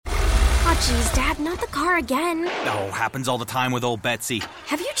Jeez, Dad, not the car again. Oh, happens all the time with old Betsy.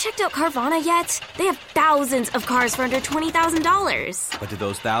 Have you checked out Carvana yet? They have thousands of cars for under $20,000. But do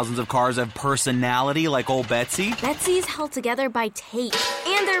those thousands of cars have personality like old Betsy? Betsy's held together by tape.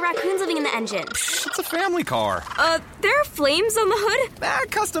 And there are raccoons living in the engine. Psh, it's a family car. There are flames on the hood?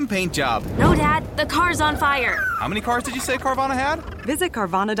 Custom paint job. No, Dad, the car's on fire. How many cars did you say Carvana had? Visit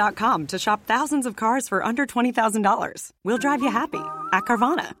Carvana.com to shop thousands of cars for under $20,000. We'll drive you happy at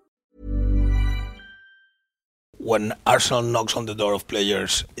Carvana. When Arsenal knocks on the door of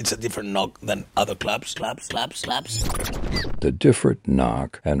players, it's a different knock than other clubs. The Different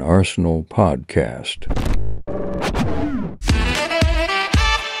Knock, an Arsenal podcast.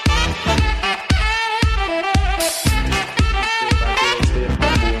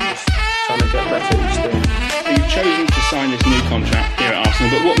 You've chosen to sign this new contract here at Arsenal,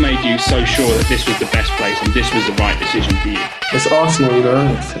 but what made you so sure that this was the best place and this was the right decision for you? It's Arsenal, you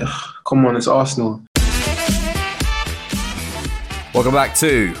know. Come on, it's Arsenal. Welcome back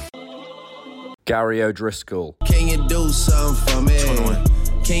to Gary O'Driscoll. Can you do something for me?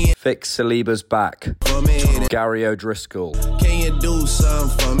 Can you Fix Saliba's back. for me? Gary O'Driscoll. Can you do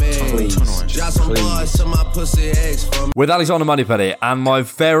something for me? Please. Drop some bars to my pussy ex for me. With Alexander Moneypenny and my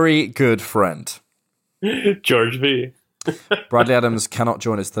very good friend. George V. Bradley Adams cannot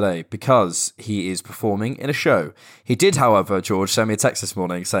join us today because he is performing in a show. He did, however, George, send me a text this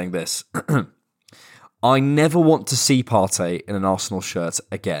morning saying this. I never want to see Partey in an Arsenal shirt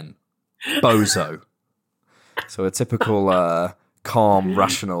again. Bozo. So a typical calm,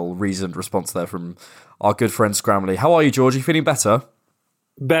 rational, reasoned response there from our good friend Scramley. How are you, George? Are you feeling better?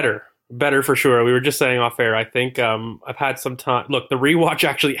 Better for sure. We were just saying off air. I think I've had some time. Look, the rewatch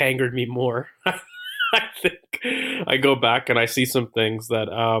actually angered me more. I think I go back and I see some things that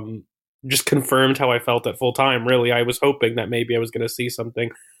just confirmed how I felt at full time. Really, I was hoping that maybe I was going to see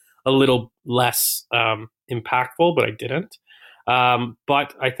something a little less impactful, but I didn't.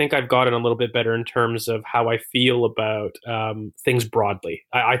 But I think I've gotten a little bit better in terms of how I feel about things broadly.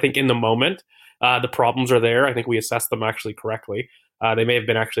 I think in the moment, the problems are there. I think we assessed them actually correctly. They may have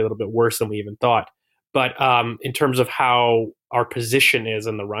been actually a little bit worse than we even thought. But in terms of how our position is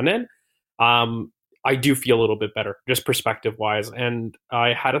in the run-in, I do feel a little bit better, just perspective-wise. And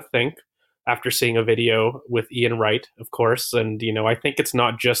I had to think after seeing a video with Ian Wright, of course. And, you know, I think it's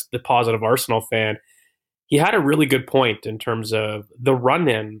not just the positive Arsenal fan. He had a really good point in terms of the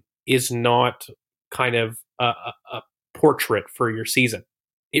run-in is not kind of a portrait for your season.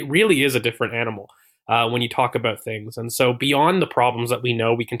 It really is a different animal when you talk about things. And so beyond the problems that we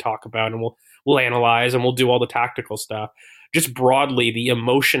know we can talk about and we'll analyze and we'll do all the tactical stuff, just broadly, the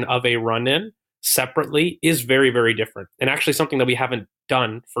emotion of a run-in separately is very, very different. And actually something that we haven't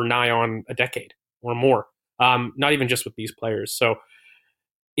done for nigh on a decade or more, not even just with these players. So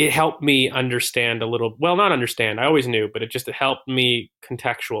it helped me understand a little, well, not understand, I always knew, but it helped me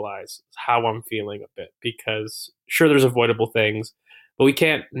contextualize how I'm feeling a bit, because sure, there's avoidable things, but we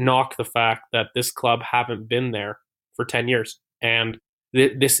can't knock the fact that this club haven't been there for 10 years. And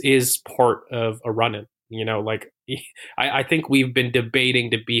this is part of a run-in. You know, like, I think we've been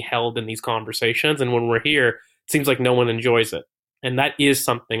debating to be held in these conversations. And when we're here, it seems like no one enjoys it. And that is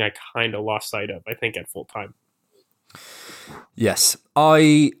something I kind of lost sight of, I think, at full time. Yes,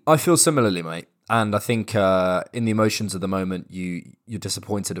 I feel similarly, mate. And I think in the emotions of the moment, you're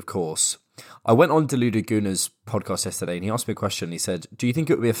disappointed, of course. I went on Deluded Guna's podcast yesterday and he asked me a question. He said, do you think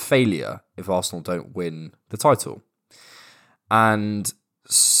it would be a failure if Arsenal don't win the title? And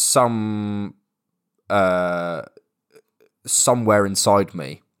somewhere inside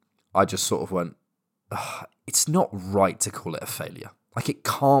me, I just sort of went, it's not right to call it a failure. Like, it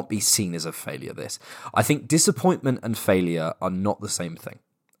can't be seen as a failure, this. I think disappointment and failure are not the same thing.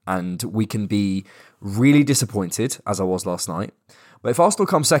 And we can be really disappointed, as I was last night. But if Arsenal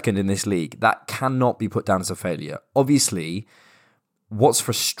come second in this league, that cannot be put down as a failure. Obviously, what's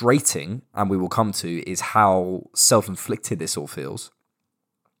frustrating, and we will come to, is how self-inflicted this all feels.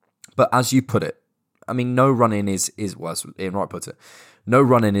 But as you put it, I mean, no run-in is well, as Ian Wright put it, no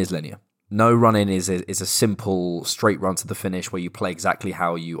run-in is linear. No run-in is a simple, straight run to the finish where you play exactly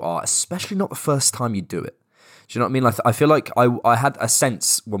how you are, especially not the first time you do it. Do you know what I mean? Like, I feel like I had a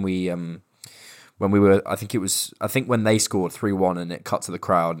sense when we were, I think when they scored 3-1 and it cut to the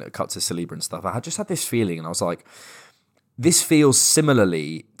crowd and it cut to Saliba and stuff, I just had this feeling and I was like, this feels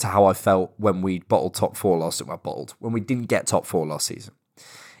similarly to how I felt when we bottled top four when we didn't get top four last season.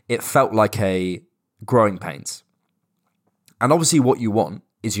 It felt like a growing pains. And obviously what you want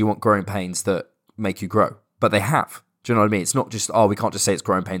is you want growing pains that make you grow. But they have. Do you know what I mean? It's not just, we can't just say it's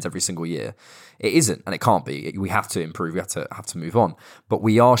growing pains every single year. It isn't, and it can't be. We have to improve. We have to move on. But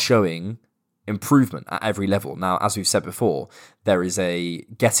we are showing improvement at every level. Now, as we've said before, there is a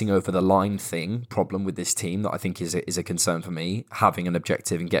getting over the line problem with this team that I think is a concern for me, having an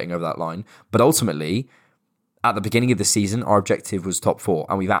objective and getting over that line. But ultimately, at the beginning of the season, our objective was top 4,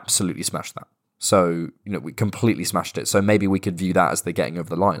 and we've absolutely smashed that. So, we completely smashed it. So maybe we could view that as the getting over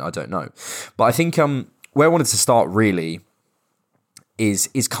the line. I don't know. But I think where I wanted to start really is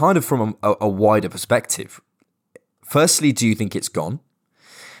kind of from a wider perspective. Firstly, do you think it's gone?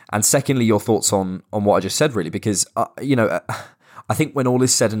 And secondly, your thoughts on what I just said, really, because, I think when all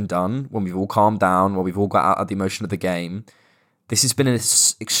is said and done, when we've all calmed down, when we've all got out of the emotion of the game, this has been an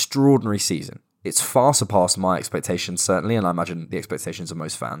extraordinary season. It's far surpassed my expectations, certainly, and I imagine the expectations of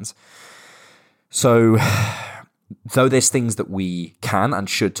most fans. So, though there's things that we can and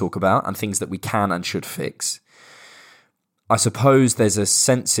should talk about and things that we can and should fix, I suppose there's a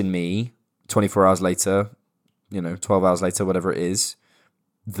sense in me, 24 hours later, 12 hours later, whatever it is,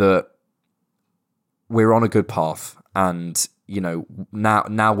 that we're on a good path, and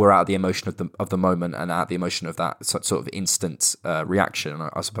now we're out of the emotion of the moment and out of the emotion of that sort of instant reaction,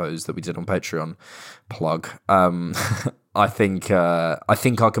 I suppose, that we did on Patreon. Plug. I think I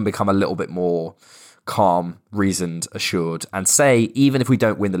can become a little bit more calm, reasoned, assured, and say, even if we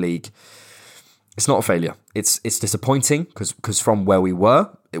don't win the league, it's not a failure. It's disappointing because from where we were,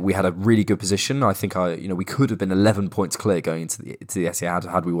 we had a really good position. I think we could have been 11 points clear going into the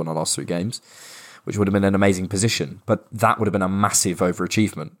ESR had we won our last 3 games, which would have been an amazing position. But that would have been a massive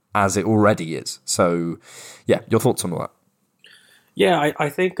overachievement, as it already is. So, yeah, your thoughts on all that? Yeah, I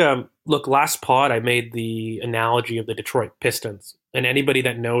think, look, last pod I made the analogy of the Detroit Pistons. And anybody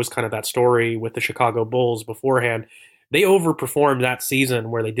that knows kind of that story with the Chicago Bulls beforehand, they overperformed that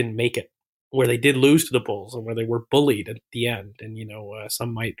season where they didn't make it, where they did lose to the Bulls and where they were bullied at the end. And,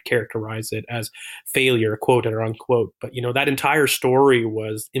 some might characterize it as failure, quoted or unquote. But, that entire story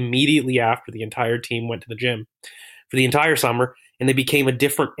was immediately after the entire team went to the gym for the entire summer, and they became a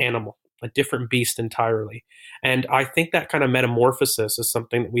different animal, a different beast entirely. And I think that kind of metamorphosis is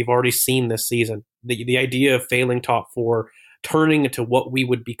something that we've already seen this season. The idea of failing top 4, turning into what we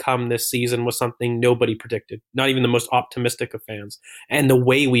would become this season, was something nobody predicted, not even the most optimistic of fans. And the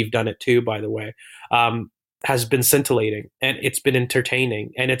way we've done it too, by the way, has been scintillating, and it's been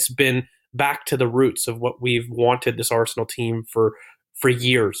entertaining, and it's been back to the roots of what we've wanted this Arsenal team for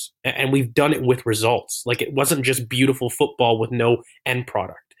years. And we've done it with results. Like, it wasn't just beautiful football with no end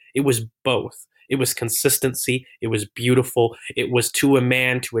product. It was both. It was consistency. It was beautiful. It was to a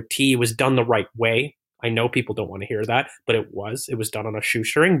man, to a T. It was done the right way. I know people don't want to hear that, but it was. It was done on a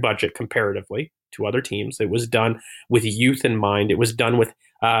shoestring budget comparatively to other teams. It was done with youth in mind. It was done with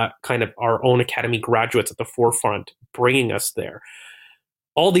kind of our own academy graduates at the forefront, bringing us there.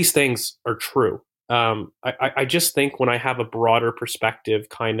 All these things are true. I just think when I have a broader perspective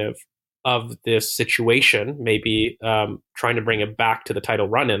kind of this situation, maybe trying to bring it back to the title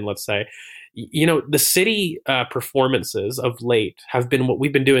run-in, let's say, the City performances of late have been what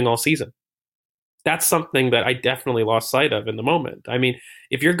we've been doing all season. That's something that I definitely lost sight of in the moment. I mean,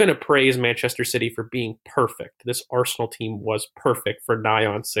 if you're going to praise Manchester City for being perfect, this Arsenal team was perfect for nigh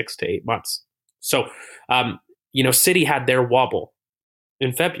on 6 to 8 months. So, City had their wobble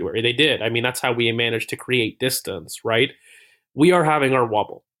in February. They did. I mean, that's how we managed to create distance, right? We are having our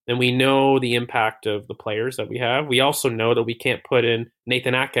wobble, and we know the impact of the players that we have. We also know that we can't put in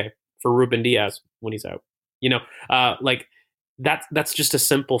Nathan Ake for Ruben Diaz when he's out. That's just a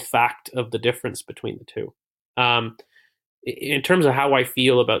simple fact of the difference between the two. In terms of how I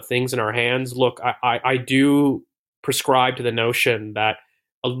feel about things in our hands, look, I do prescribe to the notion that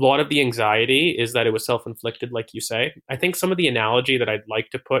a lot of the anxiety is that it was self-inflicted, like you say. I think some of the analogy that I'd like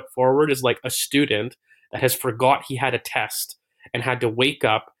to put forward is like a student that has forgot he had a test and had to wake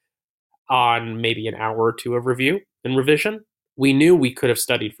up on maybe an hour or two of review and revision. We knew we could have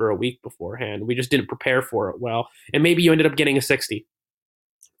studied for a week beforehand. We just didn't prepare for it well. And maybe you ended up getting a 60.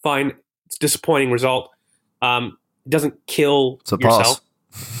 Fine. It's a disappointing result. It doesn't kill yourself.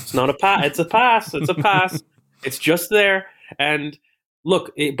 It's not a pass. It's a pass. It's a pass. It's just there. And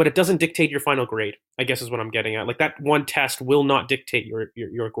look, but it doesn't dictate your final grade, I guess is what I'm getting at. Like, that one test will not dictate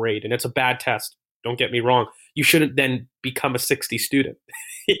your grade. And it's a bad test. Don't get me wrong. You shouldn't then become a 60 student.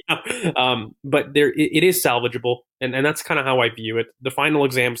 But it is salvageable. And that's kind of how I view it. The final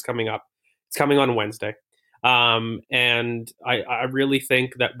exam's coming up. It's coming on Wednesday. And I really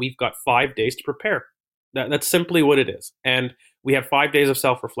think that we've got 5 days to prepare. That's simply what it is. And we have 5 days of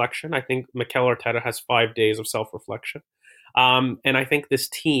self-reflection. I think Mikel Arteta has 5 days of self-reflection. And I think this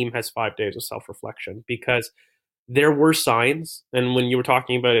team has 5 days of self-reflection, because there were signs. And when you were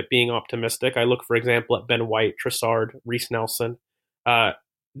talking about it being optimistic, I look, for example, at Ben White, Trossard, Reece Nelson,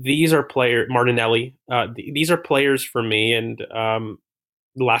 these are Martinelli. These are players for me, and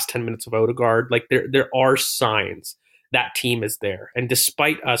the last 10 minutes of Odegaard. Like there are signs that team is there, and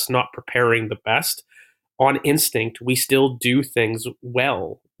despite us not preparing the best, on instinct we still do things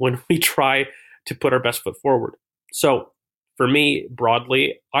well when we try to put our best foot forward. So for me,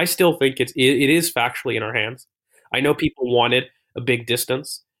 broadly, I still think it is factually in our hands. I know people wanted a big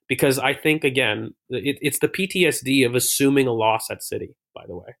distance because I think, again, it's the PTSD of assuming a loss at City, by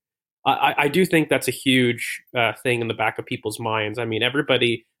the way. I do think that's a huge thing in the back of people's minds. I mean,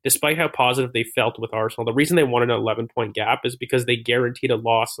 everybody, despite how positive they felt with Arsenal, the reason they wanted an 11-point gap is because they guaranteed a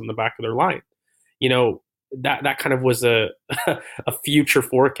loss on the back of their line. You know, that kind of was a future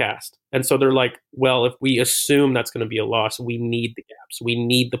forecast. And so they're like, well, if we assume that's going to be a loss, we need the gaps. We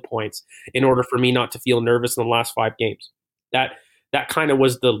need the points in order for me not to feel nervous in the last 5 games. That kind of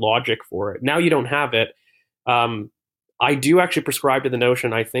was the logic for it. Now you don't have it. I do actually prescribe to the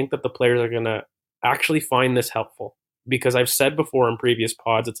notion, I think that the players are going to actually find this helpful, because I've said before in previous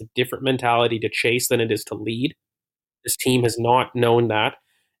pods, it's a different mentality to chase than it is to lead. This team has not known that.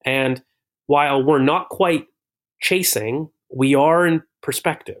 And while we're not quite chasing, we are in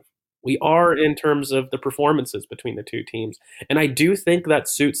perspective. We are in terms of the performances between the two teams. And I do think that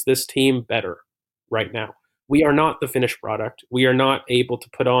suits this team better right now. We are not the finished product. We are not able to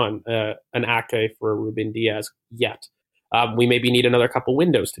put on an Ake for Ruben Diaz yet. We maybe need another couple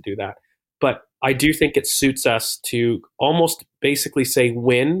windows to do that. But I do think it suits us to almost basically say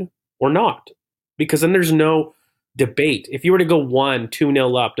win or not, because then there's no debate. If you were to go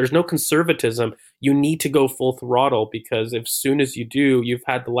 2-0 up, there's no conservatism. You need to go full throttle, because as soon as you do, you've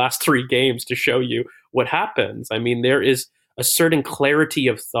had the last 3 games to show you what happens. I mean, there is a certain clarity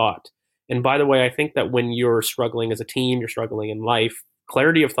of thought. And by the way, I think that when you're struggling as a team, you're struggling in life,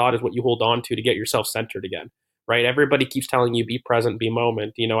 clarity of thought is what you hold on to get yourself centered again, right? Everybody keeps telling you, be present, be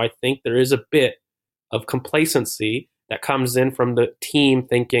moment. You know, I think there is a bit of complacency that comes in from the team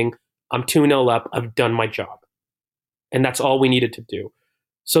thinking, I'm 2-0 up, I've done my job. And that's all we needed to do.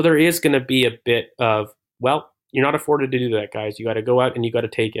 So there is going to be a bit of, well, you're not afforded to do that, guys. You got to go out and you got to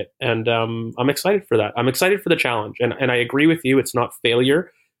take it. And I'm excited for that. I'm excited for the challenge. And I agree with you. It's not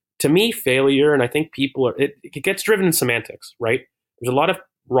failure. To me, failure, and I think people it gets driven in semantics, right? There's a lot of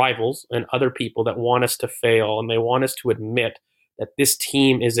rivals and other people that want us to fail, and they want us to admit that this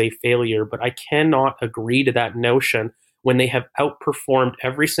team is a failure. But I cannot agree to that notion when they have outperformed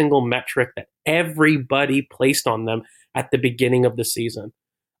every single metric that everybody placed on them at the beginning of the season.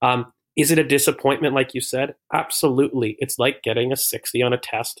 Is it a disappointment, like you said? Absolutely. It's like getting a 60 on a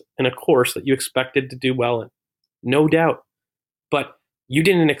test in a course that you expected to do well in. No doubt. But you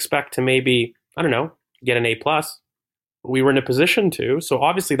didn't expect to maybe, I don't know, get an A+. We were in a position to, so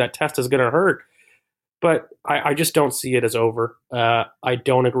obviously that test is going to hurt. But I just don't see it as over. I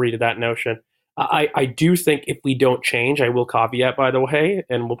don't agree to that notion. I do think if we don't change, I will caveat, by the way,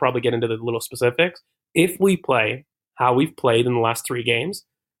 and we'll probably get into the little specifics. If we play how we've played in the last 3 games,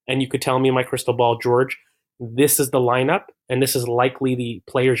 and you could tell me in my crystal ball, George, this is the lineup, and this is likely the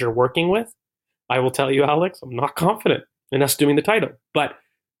players you're working with, I will tell you, Alex, I'm not confident in us doing the title. But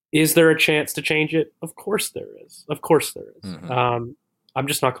is there a chance to change it? Of course there is. Of course there is. Mm-hmm. I'm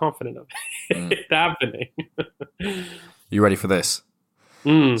just not confident of it happening. You ready for this?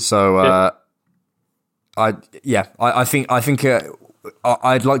 So, I think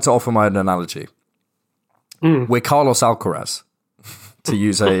I'd like to offer my own analogy. We're Carlos Alcaraz, to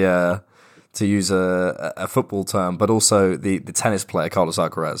use a football term, but also the tennis player Carlos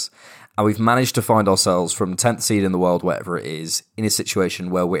Alcaraz. And we've managed to find ourselves from 10th seed in the world, whatever it is, in a situation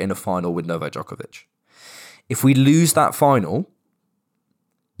where we're in a final with Novak Djokovic. If we lose that final,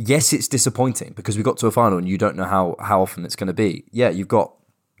 yes, it's disappointing because we got to a final and you don't know how often it's going to be. Yeah, you've got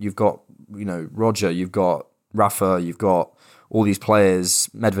Roger, you've got Rafa, you've got all these players,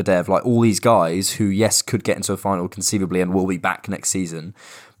 Medvedev, like all these guys who, yes, could get into a final conceivably and will be back next season.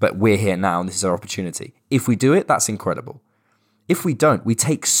 But we're here now and this is our opportunity. If we do it, that's incredible. If we don't, we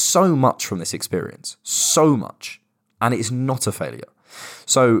take so much from this experience, so much, and it's not a failure.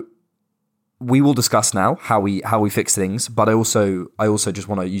 So we will discuss now how we fix things, but I also just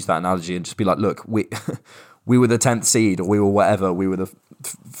want to use that analogy and just be like, look, we were the 10th seed, or we were whatever, we were the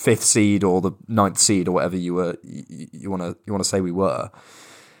 5th seed or the 9th seed or whatever you want to say we were,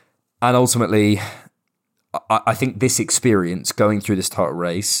 and ultimately, I think this experience going through this title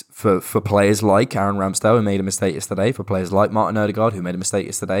race for players like Aaron Ramsdale, who made a mistake yesterday, for players like Martin Odegaard, who made a mistake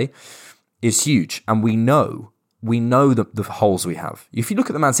yesterday, is huge. And we know the holes we have. If you look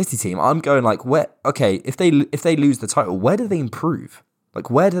at the Man City team, I'm going like, if they lose the title, where do they improve? Like,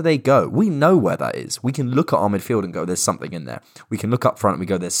 where do they go? We know where that is. We can look at our midfield and go, there's something in there. We can look up front and we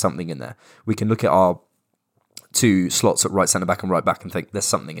go, there's something in there. We can look at our 2 slots at right centre-back and right back and think, there's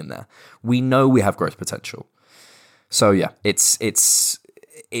something in there. We know we have growth potential. So, yeah, it's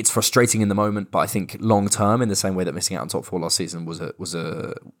frustrating in the moment, but I think long-term, in the same way that missing out on top 4 last season was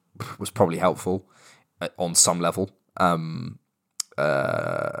probably helpful on some level. I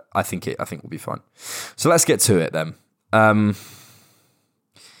think we'll be fine. So let's get to it then.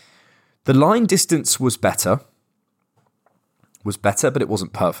 The line distance was better, but it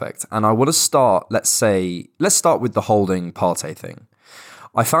wasn't perfect. And I want to start, let's start with the holding Partey thing.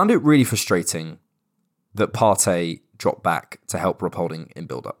 I found it really frustrating that Partey dropped back to help Rob Holding in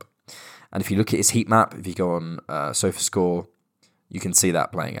build-up. And if you look at his heat map, if you go on SofaScore, you can see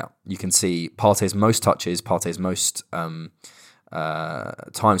that playing out. You can see Partey's most touches, Partey's most time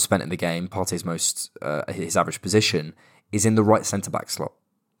spent in the game, Partey's most his average position is in the right centre-back slot.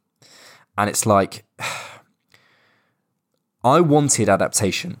 And it's like, I wanted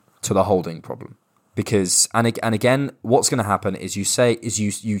adaptation to the holding problem because, and again, what's going to happen is you say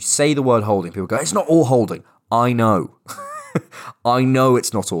the word holding, people go, it's not all holding. I know, I know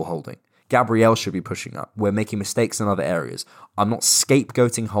it's not all holding. Gabriel should be pushing up. We're making mistakes in other areas. I'm not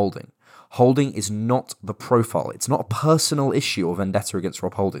scapegoating Holding. Holding is not the profile. It's not a personal issue or vendetta against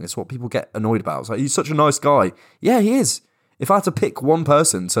Rob Holding. It's what people get annoyed about. It's like, he's such a nice guy. Yeah, he is. If I had to pick one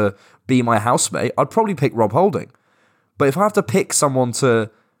person to be my housemate, I'd probably pick Rob Holding. But if I have to pick someone to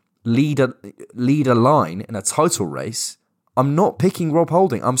lead a line in a title race, I'm not picking Rob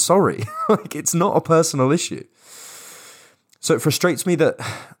Holding. I'm sorry. Like, it's not a personal issue. So it frustrates me that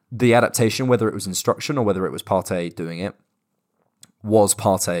the adaptation, whether it was instruction or whether it was Partey doing it, was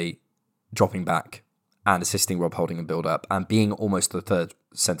Partey dropping back and assisting Rob Holding in build-up and being almost the third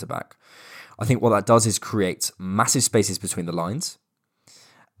centre-back. I think what that does is create massive spaces between the lines,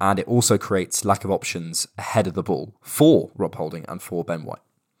 and it also creates lack of options ahead of the ball for Rob Holding and for Ben White,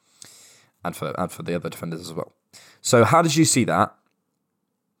 and for the other defenders as well. So how did you see that?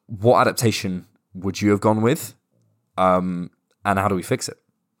 What adaptation would you have gone with? And how do we fix it?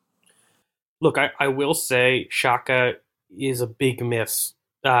 Look, I will say Xhaka is a big miss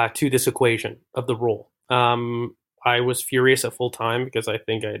to this equation of the role. I was furious at full time because I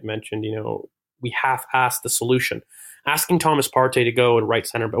think I had mentioned, we half-assed the solution. Asking Thomas Partey to go at right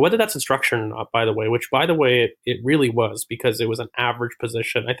center, but whether that's instruction or not, by the way, which, by the way, it really was because it was an average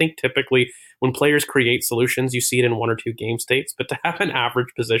position. I think typically when players create solutions, you see it in 1 or 2 game states, but to have an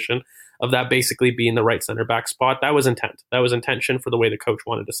average position of that basically being the right center back spot, that was intent. That was intention for the way the coach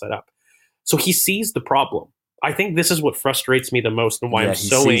wanted to set up. So he sees the problem. I think this is what frustrates me the most and why I'm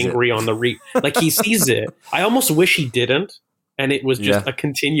so angry on the like he sees it. I almost wish he didn't, and it was just a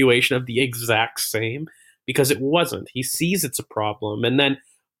continuation of the exact same, because it wasn't. He sees it's a problem. And then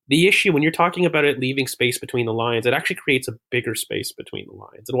the issue, when you're talking about it leaving space between the lines, it actually creates a bigger space between the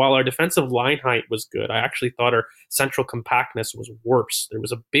lines. And while our defensive line height was good, I actually thought our central compactness was worse. There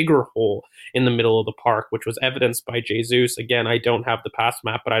was a bigger hole in the middle of the park, which was evidenced by Jesus. Again, I don't have the pass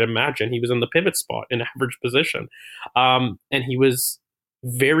map, but I'd imagine he was in the pivot spot in average position. And he was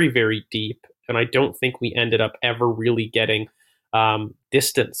very, very deep. And I don't think we ended up ever really getting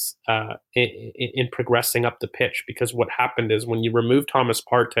distance in progressing up the pitch, because what happened is when you remove Thomas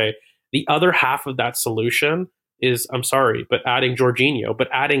Partey, the other half of that solution is, I'm sorry, but adding Jorginho, but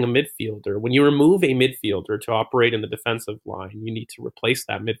adding a midfielder. When you remove a midfielder to operate in the defensive line, you need to replace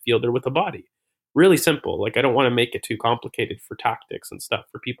that midfielder with a body. Really simple. Like, I don't want to make it too complicated for tactics and stuff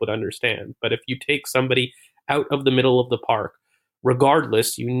for people to understand. But if you take somebody out of the middle of the park,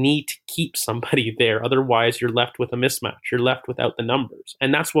 regardless, you need to keep somebody there. Otherwise, you're left with a mismatch. You're left without the numbers.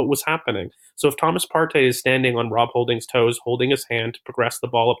 And that's what was happening. So if Thomas Partey is standing on Rob Holding's toes, holding his hand to progress the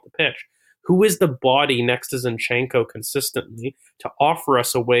ball up the pitch, who is the body next to Zinchenko consistently to offer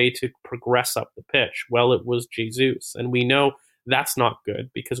us a way to progress up the pitch? Well, it was Jesus. And we know that's not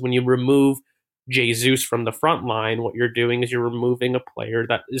good, because when you remove Jesus from the front line, what you're doing is you're removing a player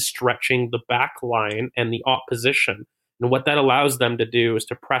that is stretching the back line and the opposition. And what that allows them to do is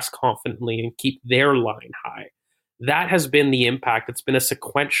to press confidently and keep their line high. That has been the impact. It's been a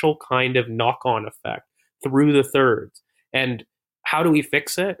sequential kind of knock-on effect through the thirds. And how do we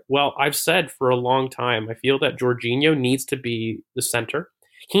fix it? Well, I've said for a long time, I feel that Jorginho needs to be the center.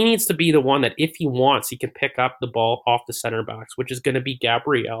 He needs to be the one that, if he wants, he can pick up the ball off the center backs, which is going to be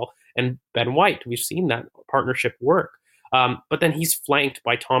Gabriel and Ben White. We've seen that partnership work. But then he's flanked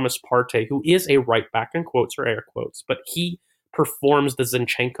by Thomas Partey, who is a right back, in quotes or air quotes, but he performs the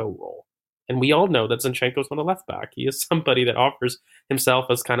Zinchenko role. And we all know that Zinchenko's not a left back. He is somebody that offers himself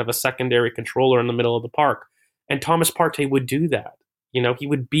as kind of a secondary controller in the middle of the park. And Thomas Partey would do that. He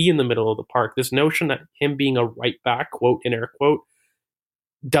would be in the middle of the park. This notion that him being a right back, quote in air quote,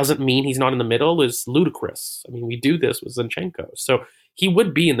 doesn't mean he's not in the middle is ludicrous. I mean, we do this with Zinchenko. So he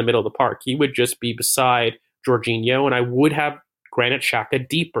would be in the middle of the park. He would just be beside Jorginho, and I would have Granit Xhaka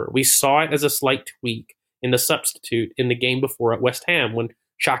deeper. We saw it as a slight tweak in the substitute in the game before at West Ham when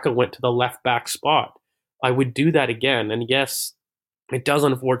Xhaka went to the left back spot. I would do that again. And yes, it does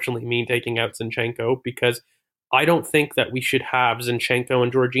unfortunately mean taking out Zinchenko, because I don't think that we should have Zinchenko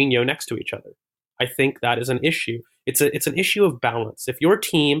and Jorginho next to each other. I think that is an issue. It's an issue of balance. If your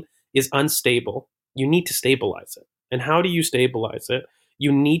team is unstable, you need to stabilize it. And how do you stabilize it?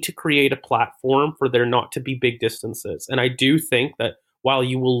 You need to create a platform for there not to be big distances. And I do think that while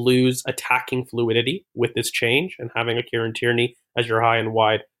you will lose attacking fluidity with this change and having a Kieran Tierney as your high and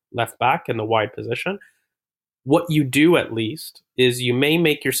wide left back in the wide position, what you do at least is you may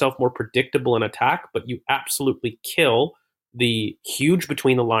make yourself more predictable in attack, but you absolutely kill the huge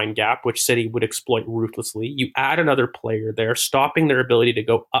between the line gap, which City would exploit ruthlessly. You add another player there, stopping their ability to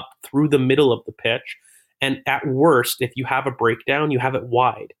go up through the middle of the pitch. And at worst, if you have a breakdown, you have it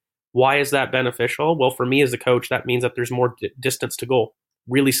wide. Why is that beneficial? Well, for me as a coach, that means that there's more distance to goal,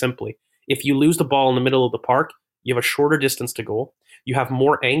 really simply. If you lose the ball in the middle of the park, you have a shorter distance to goal. You have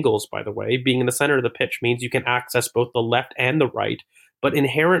more angles, by the way. Being in the center of the pitch means you can access both the left and the right. But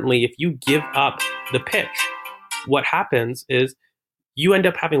inherently, if you give up the pitch, what happens is you end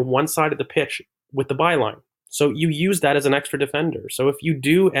up having one side of the pitch with the byline. So you use that as an extra defender. So if you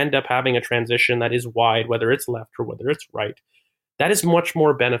do end up having a transition that is wide, whether it's left or whether it's right, that is much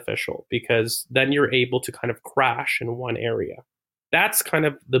more beneficial, because then you're able to kind of crash in one area. That's kind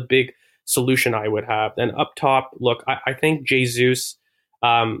of the big solution I would have. Then up top, look, I think Jesus,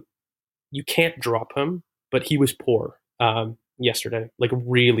 you can't drop him, but he was poor yesterday, like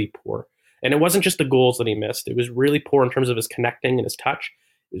really poor. And it wasn't just the goals that he missed. It was really poor in terms of his connecting and his touch.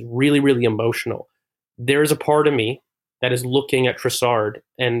 It was really, really emotional. There's a part of me that is looking at Trossard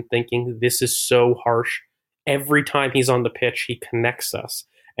and thinking, this is so harsh. Every time he's on the pitch, he connects us.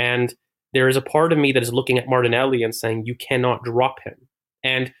 And there is a part of me that is looking at Martinelli and saying, you cannot drop him.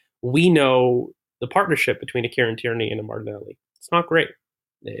 And we know the partnership between a Kieran Tierney and a Martinelli. It's not great.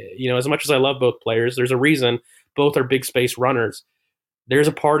 As much as I love both players, there's a reason both are big space runners. There's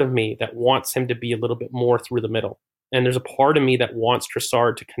a part of me that wants him to be a little bit more through the middle. And there's a part of me that wants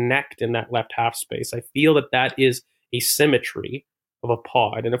Trossard to connect in that left half space. I feel that that is a symmetry of a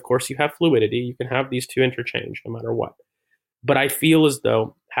pod. And of course, you have fluidity. You can have these two interchange no matter what. But I feel as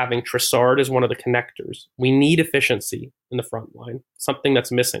though having Trossard as one of the connectors, we need efficiency in the front line, something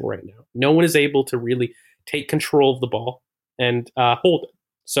that's missing right now. No one is able to really take control of the ball and hold it.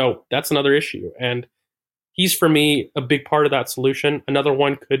 So that's another issue. And he's, for me, a big part of that solution. Another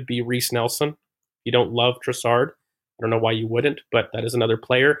one could be Reece Nelson. If you don't love Trossard, I don't know why you wouldn't, but that is another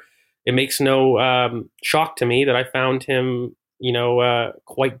player. It makes no shock to me that I found him,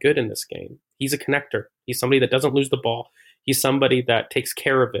 quite good in this game. He's a connector. He's somebody that doesn't lose the ball. He's somebody that takes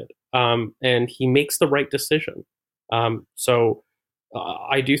care of it, and he makes the right decision. So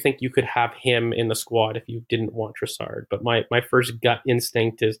I do think you could have him in the squad if you didn't want Trossard. But my first gut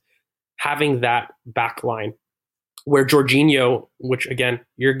instinct is having that back line where Jorginho, which again,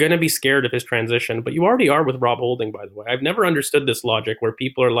 you're going to be scared of his transition, but you already are with Rob Holding, by the way. I've never understood this logic where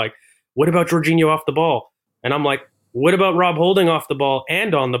people are like, what about Jorginho off the ball? And I'm like, what about Rob Holding off the ball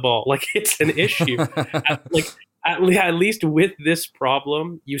and on the ball? Like, it's an issue. At least with this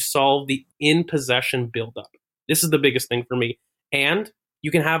problem, you solve the in-possession buildup. This is the biggest thing for me. And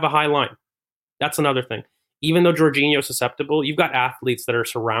you can have a high line. That's another thing. Even though Jorginho is susceptible, you've got athletes that are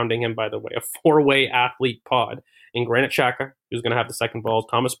surrounding him, by the way, a four-way athlete pod. In Granit Xhaka, who's going to have the second ball.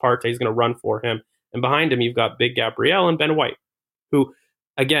 Thomas Partey is going to run for him. And behind him, you've got Big Gabriel and Ben White, who,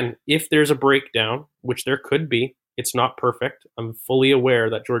 again, if there's a breakdown, which there could be, it's not perfect. I'm fully aware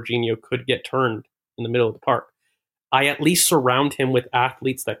that Jorginho could get turned in the middle of the park. I at least surround him with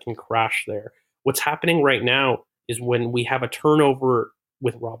athletes that can crash there. What's happening right now is when we have a turnover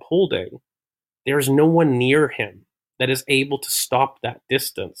with Rob Holding, there's no one near him that is able to stop that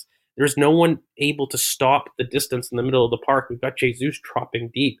distance. There's no one able to stop the distance in the middle of the park. We've got Jesus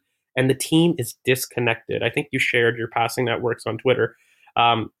dropping deep, and the team is disconnected. I think you shared your passing networks on Twitter,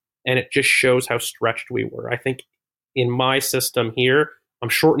 and it just shows how stretched we were. I think in my system here, I'm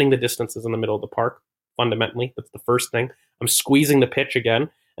shortening the distances in the middle of the park, fundamentally. That's the first thing. I'm squeezing the pitch again,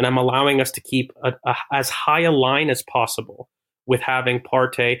 and I'm allowing us to keep as high a line as possible with having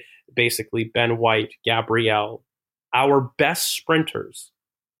Partey, basically Ben White, Gabriel, our best sprinters,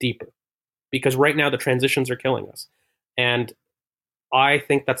 deeper, because right now the transitions are killing us, and I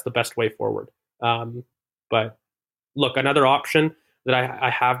think that's the best way forward. But look, another option that I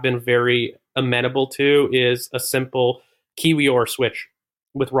have been very amenable to is a simple Kiwior switch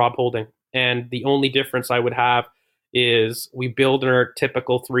with Rob Holding. And the only difference I would have is we build in our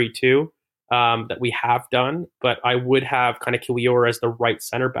typical 3-2 that we have done, but I would have kind of Kiwior as the right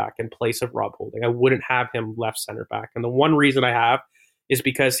center back in place of Rob Holding. I wouldn't have him left center back. And the one reason I have is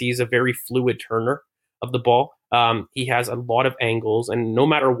because he's a very fluid turner of the ball. He has a lot of angles, and no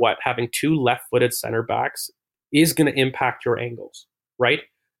matter what, having two left-footed center backs is going to impact your angles, right?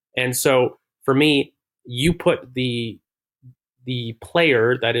 And so for me, you put the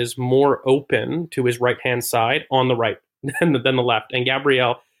player that is more open to his right-hand side on the right than the left. And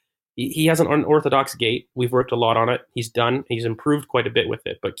Gabriel, he has an unorthodox gait. We've worked a lot on it. He's improved quite a bit with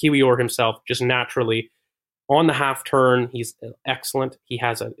it. But Kiwior himself, just naturally, on the half turn, he's excellent. He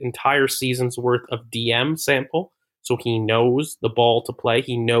has an entire season's worth of DM sample, so he knows the ball to play.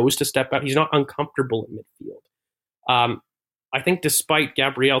 He knows to step out. He's not uncomfortable in midfield. I think despite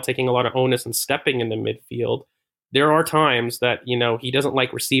Gabriel taking a lot of onus and stepping in the midfield, there are times that, he doesn't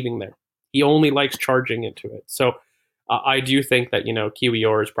like receiving there. He only likes charging into it. So I do think that,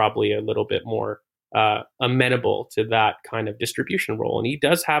 Kiwior is probably a little bit more amenable to that kind of distribution role. And he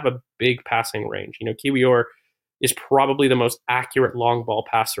does have a big passing range. Kiwior is probably the most accurate long ball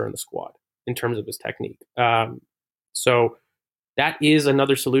passer in the squad in terms of his technique. So that is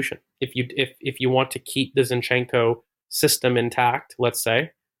another solution. If you want to keep the Zinchenko system intact, let's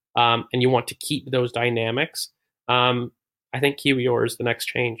say, and you want to keep those dynamics, I think Kiwior is the next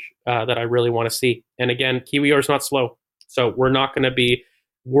change that I really want to see. And again, Kiwior is not slow, so we're not going to be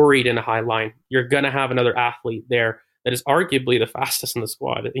worried in a high line. You're going to have another athlete there that is arguably the fastest in the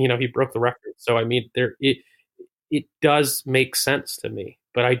squad. He broke the record. So I mean, it does make sense to me.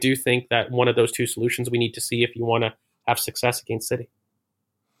 But I do think that one of those two solutions we need to see if you want to have success against City.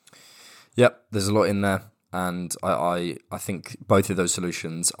 Yep, there's a lot in there. And I think both of those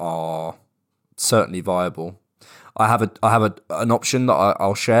solutions are certainly viable. I have an option that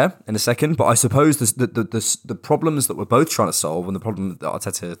I'll share in a second, but I suppose the problems that we're both trying to solve and the problem that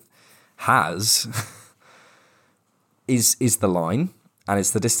Arteta has is the line and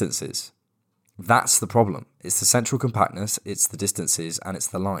it's the distances. That's the problem. It's the central compactness, it's the distances, and it's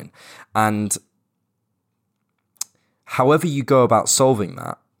the line. And however you go about solving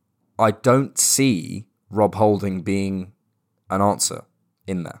that, I don't see Rob Holding being an answer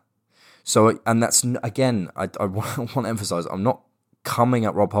in there. So, and that's, again, I want to emphasize, I'm not coming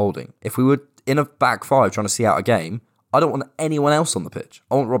at Rob Holding. If we were in a back five trying to see out a game, I don't want anyone else on the pitch.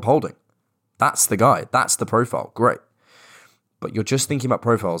 I want Rob Holding. That's the guy. That's the profile. Great. But you're just thinking about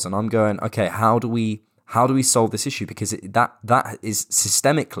profiles, and I'm going, okay, how do we solve this issue? Because that is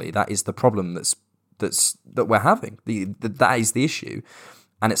systemically, that is the problem that we're having. That is the issue.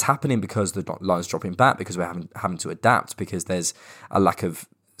 And it's happening because the line's dropping back, because we're having to adapt, because there's a lack of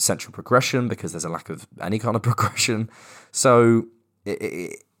central progression, because there's a lack of any kind of progression. So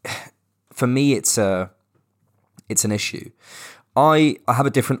for me, it's an issue. I have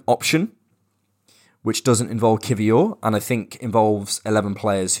a different option, which doesn't involve Kiwior, and I think involves 11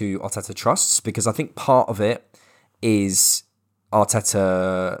 players who Arteta trusts, because I think part of it is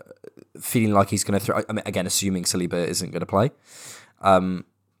Arteta feeling like he's going to throw, I mean, again, assuming Saliba isn't going to play.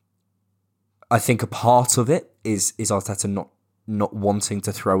 I think a part of it is Arteta not wanting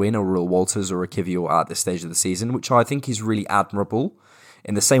to throw in a Real Walters or a Kiwior at this stage of the season, which I think is really admirable.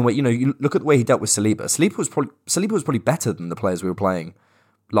 In the same way, you look at the way he dealt with Saliba. Saliba was probably better than the players we were playing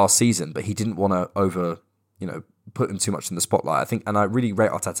last season, but he didn't want to put him too much in the spotlight. I think, and I really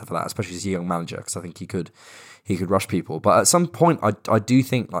rate Arteta for that, especially as a young manager, because I think he could rush people. But at some point, I do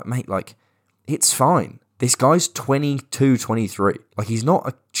think, mate, it's fine. This guy's 22, 23. He's not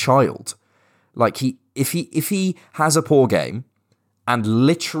a child. If he has a poor game and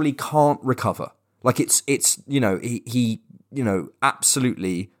literally can't recover, he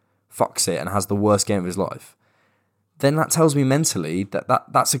absolutely fucks it and has the worst game of his life, then that tells me mentally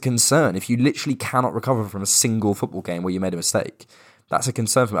that's a concern. If you literally cannot recover from a single football game where you made a mistake, that's a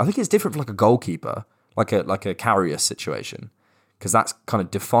concern for me. I think it's different for a goalkeeper, like a Karius situation, because that's kind of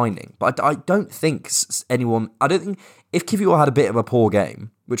defining. But I don't think if Kiwior had a bit of a poor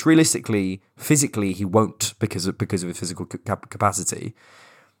game, which realistically, physically, he won't because of his physical capacity,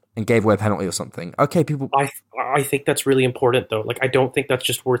 and gave away a penalty or something. Okay, people. I think that's really important, though. I don't think that's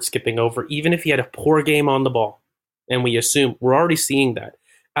just worth skipping over. Even if he had a poor game on the ball, and we're already seeing that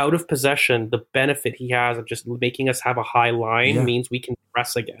out of possession, the benefit he has of just making us have a high line means we can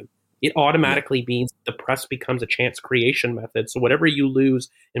press again. It automatically means the press becomes a chance creation method. So whatever you lose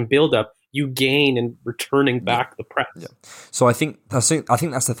in build up, you gain in returning back the press. Yeah. So I think that's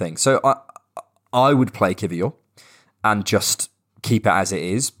the thing. So I would play Kiwior and just keep it as it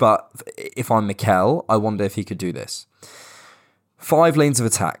is. But if I'm Mikel, I wonder if he could do this. 5 lanes of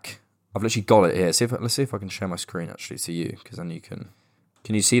attack. I've literally got it here. Let's see if I can share my screen actually to you, because then you can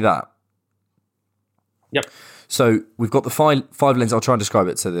you see that? Yep. So we've got the five lanes. I'll try and describe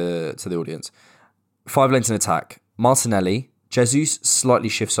it to the audience. 5 lanes in attack. Martinelli, Jesus slightly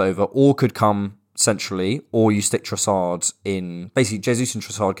shifts over, or could come centrally, or you stick Trossard in. Basically, Jesus and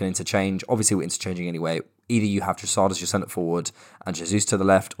Trossard can interchange. Obviously, we're interchanging anyway. Either you have Trossard as your centre forward and Jesus to the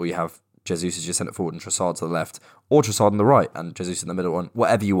left, or you have Jesus as your centre forward and Trossard to the left, or Trossard on the right and Jesus in the middle one.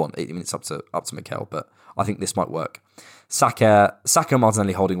 Whatever you want. I mean, it's up to Mikel, but I think this might work. Saka,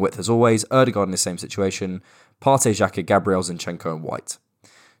 Martinelli holding width as always. Ødegaard in the same situation. Partey, Xhaka, Gabriel, Zinchenko, and White.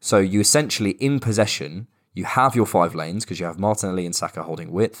 So you essentially, in possession, you have your 5 lanes because you have Martinelli and Saka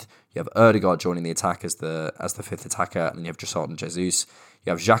holding width. You have Ødegaard joining the attack as the 5th attacker, and then you have Trossard and Jesus. You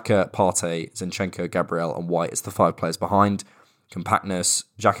have Xhaka, Partey, Zinchenko, Gabriel, and White as the 5 players behind. Compactness.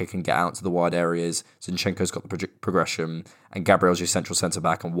 Xhaka can get out to the wide areas. Zinchenko's got the progression, and Gabriel's your central centre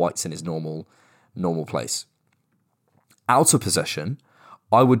back, and White's in his normal place. Out of possession,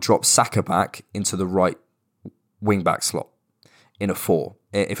 I would drop Saka back into the right wing back slot in a 4.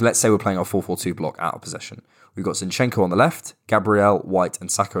 If let's say we're playing our 4-4-2 block out of possession, we've got Zinchenko on the left, Gabriel, White, and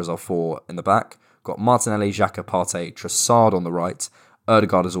Saka as our 4 in the back. Got Martinelli, Xhaka, Partey, Trossard on the right.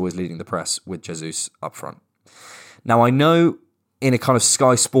 Ødegaard is always leading the press with Jesus up front. Now I know in a kind of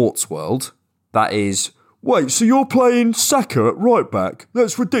Sky Sports world that is, wait, so you're playing Saka at right back?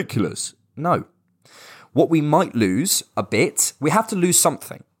 That's ridiculous. No. What we might lose a bit, we have to lose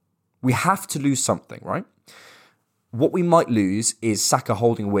something. Right? What we might lose is Saka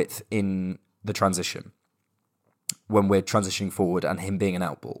holding width in the transition when we're transitioning forward and him being an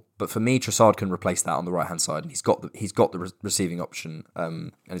outball. But for me, Trossard can replace that on the right-hand side, and he's got the receiving option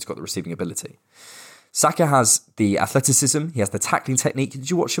and he's got the receiving ability. Saka has the athleticism, he has the tackling technique. Did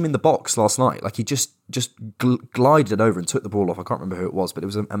you watch him in the box last night? Like he just glided over and took the ball off. I can't remember who it was, but it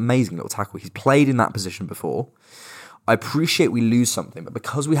was an amazing little tackle. He's played in that position before. I appreciate we lose something, but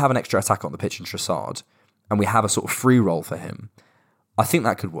because we have an extra attack on the pitch in Trossard, and we have a sort of free roll for him, I think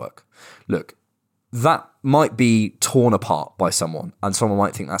that could work. Look, that might be torn apart by someone, and someone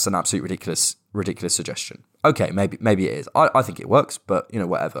might think that's an absolute ridiculous suggestion. Okay, maybe it is. I think it works, but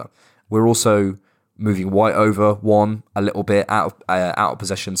whatever. We're also moving White over a little bit out of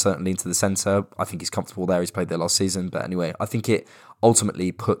possession, certainly into the centre. I think he's comfortable there. He's played there last season, but anyway, I think it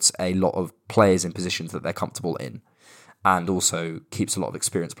ultimately puts a lot of players in positions that they're comfortable in, and also keeps a lot of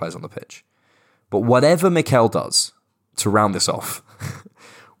experienced players on the pitch. But whatever Mikel does to round this off,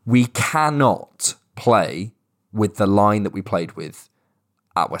 we cannot play with the line that we played with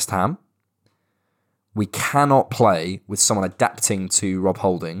at West Ham. We cannot play with someone adapting to Rob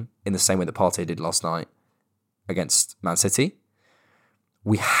Holding in the same way that Partey did last night against Man City.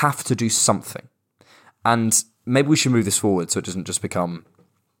 We have to do something. And maybe we should move this forward so it doesn't just become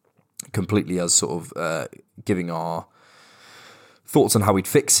completely us sort of giving our thoughts on how we'd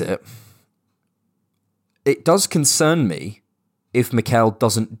fix it. It does concern me if Mikel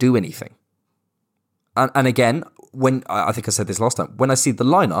doesn't do anything. And again, when I think I said this last time, when I see the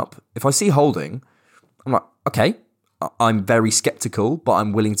lineup, if I see Holding, I'm like, okay, I'm very skeptical, but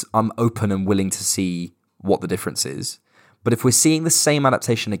I'm open and willing to see what the difference is. But if we're seeing the same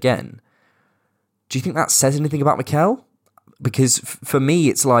adaptation again, do you think that says anything about Mikel? Because for me,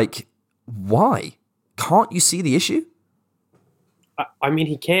 it's like, why? Can't you see the issue? I mean,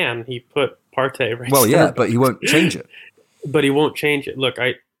 he can. He put Partey right. Well, yeah, but he won't change it. But he won't change it. Look,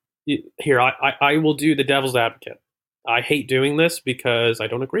 I will do the devil's advocate. I hate doing this because I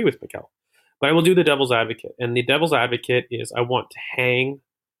don't agree with Mikel. But I will do the devil's advocate. And the devil's advocate is I want to hang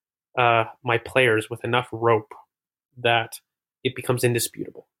my players with enough rope that it becomes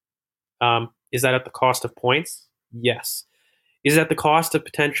indisputable. Is that at the cost of points? Yes. Is it at the cost of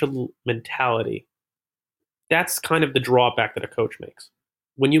potential mentality? That's kind of the drawback that a coach makes.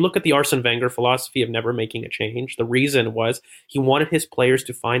 When you look at the Arsene Wenger philosophy of never making a change, the reason was he wanted his players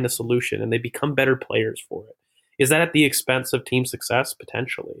to find the solution and they become better players for it. Is that at the expense of team success?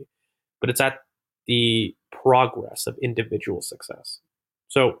 Potentially. But it's at the progress of individual success.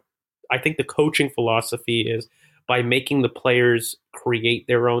 So I think the coaching philosophy is by making the players create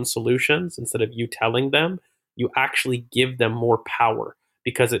their own solutions instead of you telling them, you actually give them more power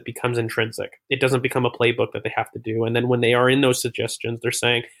because it becomes intrinsic. It doesn't become a playbook that they have to do. And then when they are in those suggestions,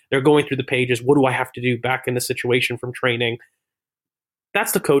 they're going through the pages, what do I have to do back in the situation from training?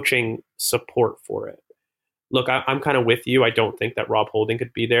 That's the coaching support for it. Look, I'm kind of with you. I don't think that Rob Holding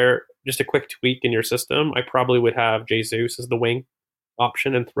could be there. Just a quick tweak in your system. I probably would have Jesus as the wing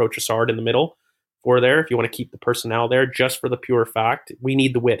option and throw Trossard in the middle for there, if you want to keep the personnel there, just for the pure fact, we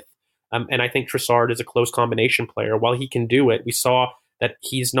need the width. And I think Trossard is a close combination player. While he can do it, we saw that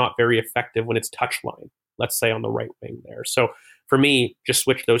he's not very effective when it's touchline, let's say on the right wing there. So for me, just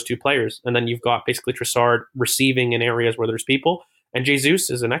switch those two players. And then you've got basically Trossard receiving in areas where there's people. And Jesus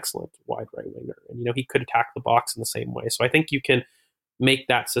is an excellent wide right winger. And, he could attack the box in the same way. So I think you can make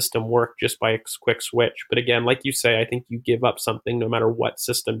that system work just by a quick switch. But again, like you say, I think you give up something no matter what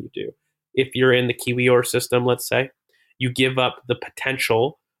system you do. If you're in the Kiwior system, let's say, you give up the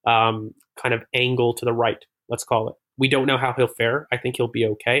potential kind of angle to the right, let's call it. We don't know how he'll fare. I think he'll be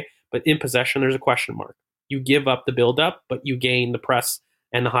okay. But in possession, there's a question mark. You give up the build-up, but you gain the press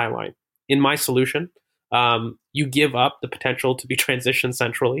and the high line. In my solution, you give up the potential to be transitioned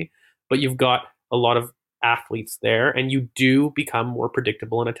centrally, but you've got a lot of athletes there, and you do become more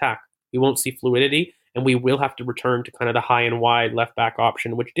predictable in attack. We won't see fluidity, and we will have to return to kind of the high and wide left back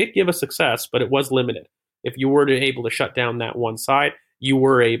option, which did give us success, but it was limited. If you were able to shut down that one side, you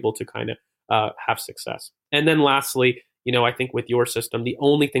were able to kind of have success. And then lastly, I think with your system, the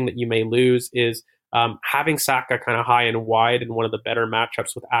only thing that you may lose is having Saka kind of high and wide in one of the better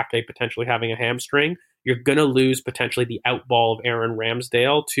matchups with Ake potentially having a hamstring. You're going to lose potentially the outball of Aaron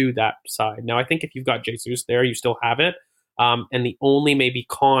Ramsdale to that side. Now, I think if you've got Jesus there, you still have it. And the only maybe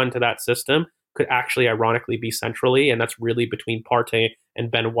con to that system could actually ironically be centrally, and that's really between Partey and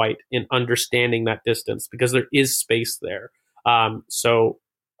Ben White in understanding that distance, because there is space there. So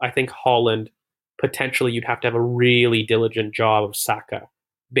I think Holland, potentially you'd have to have a really diligent job of Saka,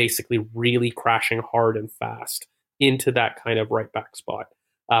 basically really crashing hard and fast into that kind of right back spot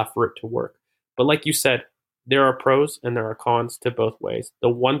for it to work. But like you said, there are pros and there are cons to both ways. The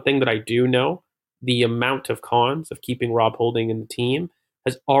one thing that I do know, the amount of cons of keeping Rob Holding in the team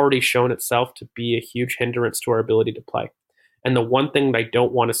has already shown itself to be a huge hindrance to our ability to play. And the one thing that I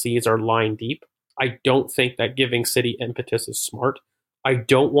don't want to see is our line deep. I don't think that giving City impetus is smart. I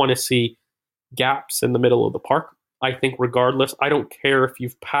don't want to see gaps in the middle of the park. I think regardless, I don't care if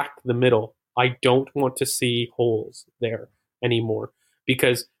you've packed the middle. I don't want to see holes there anymore,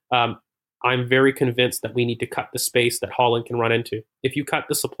 because I'm very convinced that we need to cut the space that Haaland can run into. If you cut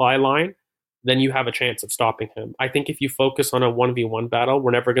the supply line, then you have a chance of stopping him. I think if you focus on a 1v1 battle, we're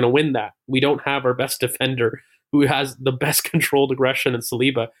never going to win that. We don't have our best defender who has the best controlled aggression in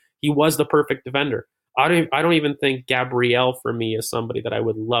Saliba. He was the perfect defender. I don't even think Gabriel for me is somebody that I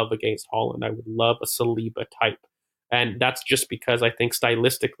would love against Haaland. I would love a Saliba type. And that's just because I think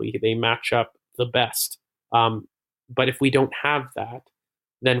stylistically they match up the best. But if we don't have that,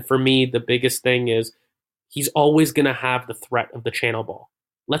 then for me, the biggest thing is he's always going to have the threat of the channel ball.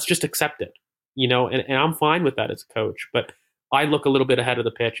 Let's just accept it, and I'm fine with that as a coach. But I look a little bit ahead of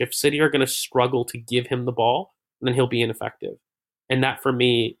the pitch. If City are going to struggle to give him the ball, then he'll be ineffective. And that for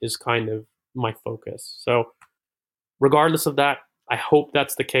me is kind of my focus. So regardless of that, I hope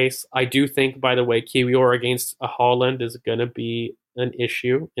that's the case. I do think, by the way, Kiwior against a Haaland is going to be an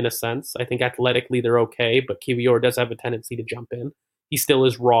issue in a sense. I think athletically they're okay, but Kiwior does have a tendency to jump in. He still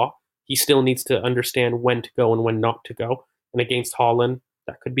is raw. He still needs to understand when to go and when not to go. And against Haaland,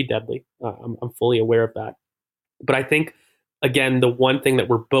 that could be deadly. I'm fully aware of that. But I think, again, the one thing that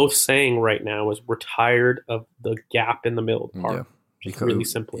we're both saying right now is we're tired of the gap in the middle of the park. Yeah. Really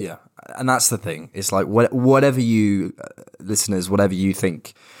simply. Yeah. And that's the thing. It's like whatever you, listeners, whatever you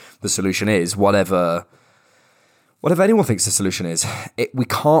think the solution is, whatever anyone thinks the solution is, we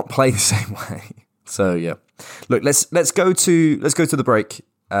can't play the same way. So yeah, look, let's go to the break.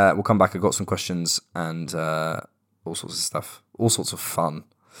 We'll come back. I've got some questions and all sorts of stuff, all sorts of fun.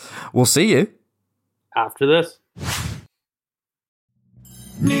 We'll see you after this.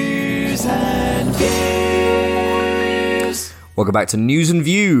 News and views. Welcome back to News and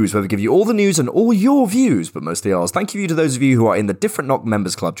Views, where we give you all the news and all your views, but mostly ours. Thank you to those of you who are in the Different Knock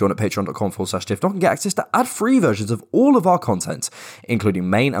Members Club. Join at patreon.com/DiffKnock and get access to ad-free versions of all of our content, including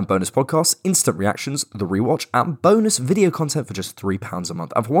main and bonus podcasts, instant reactions, the rewatch, and bonus video content for just £3 a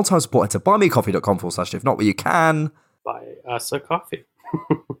month. And for one-time support, head to buymeacoffee.com/DiffKnock, where you can buy us a coffee.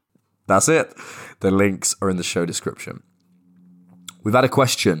 That's it. The links are in the show description. We've had a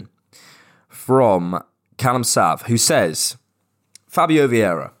question from Callum Sav, who says, Fabio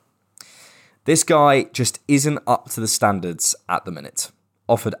Vieira. This guy just isn't up to the standards at the minute.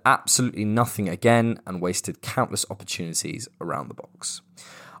 Offered absolutely nothing again and wasted countless opportunities around the box.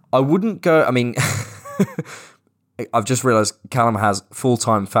 I wouldn't go... I mean, I've just realised Callum has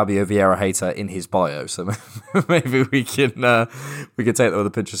full-time Fabio Vieira hater in his bio, so maybe we can take that with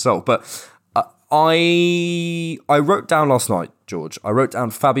a pinch of salt. But I wrote down last night, George, I wrote down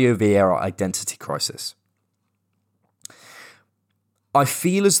Fabio Vieira identity crisis. I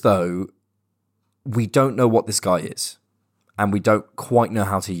feel as though we don't know what this guy is, and we don't quite know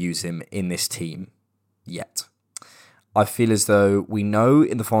how to use him in this team yet. I feel as though we know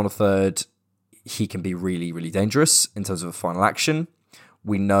in the final third he can be really, really dangerous in terms of a final action.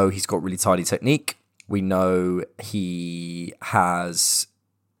 We know he's got really tidy technique. We know he has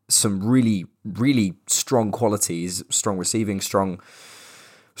some really, really strong qualities, strong receiving, strong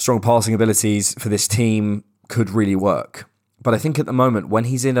passing abilities for this team, could really work. But I think at the moment, when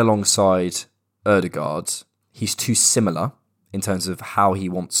he's in alongside Ødegaard, he's too similar in terms of how he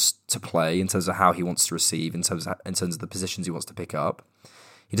wants to play, in terms of how he wants to receive, in terms of the positions he wants to pick up.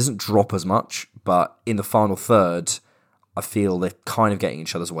 He doesn't drop as much, but in the final third, I feel they're kind of getting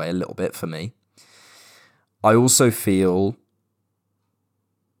each other's way a little bit for me. I also feel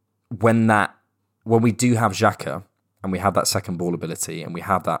when we do have Xhaka and we have that second ball ability and we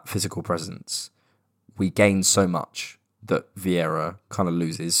have that physical presence, we gain so much that Vieira kind of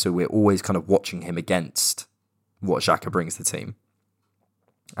loses. So we're always kind of watching him against what Xhaka brings to the team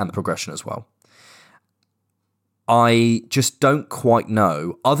and the progression as well. I just don't quite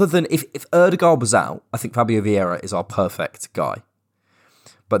know. Other than if Ødegaard was out, I think Fabio Vieira is our perfect guy.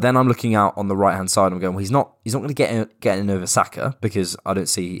 But then I'm looking out on the right hand side and I'm going, well, he's not going to get in over Saka, because I don't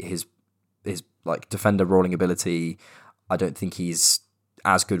see his like defender rolling ability. I don't think he's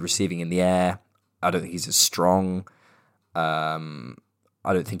as good receiving in the air. I don't think he's as strong. I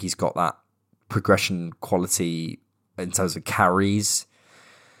don't think he's got that progression quality in terms of carries.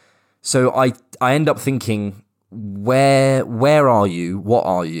 So I end up thinking, where are you? What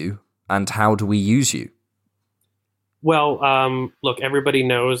are you? And how do we use you? Well, look, everybody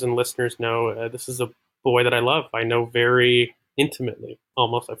knows and listeners know this is a boy that I love. I know very intimately,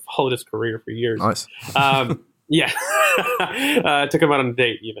 almost. I've followed his career for years. Nice. Yeah. Took him out on a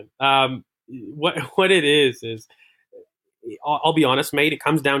date even. What it is I'll be honest, mate, it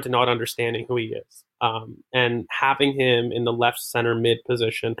comes down to not understanding who he is. And having him in the left center mid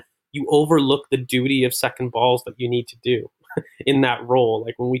position, you overlook the duty of second balls that you need to do in that role.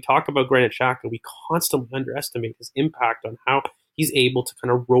 Like when we talk about Granit Xhaka, we constantly underestimate his impact on how he's able to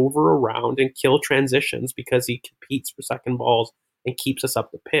kind of rover around and kill transitions because he competes for second balls and keeps us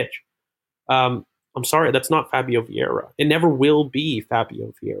up the pitch. I'm sorry, that's not Fabio Vieira. It never will be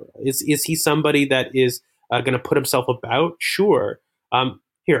Fabio Vieira. Is he somebody that is going to put himself about? Sure.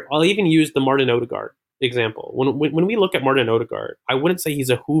 Here, I'll even use the Martin Ødegaard example. When we look at Martin Ødegaard, I wouldn't say he's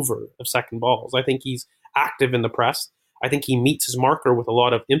a hoover of second balls. I think he's active in the press. I think he meets his marker with a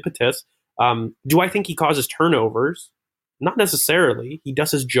lot of impetus. Do I think he causes turnovers? Not necessarily. He does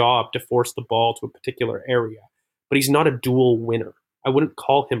his job to force the ball to a particular area, but he's not a dual winner. I wouldn't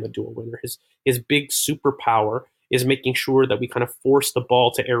call him a dual winner. His big superpower is making sure that we kind of force the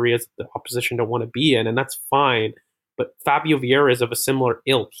ball to areas that the opposition don't want to be in, and that's fine. But Fabio Vieira is of a similar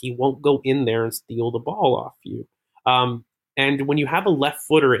ilk. He won't go in there and steal the ball off you. And when you have a left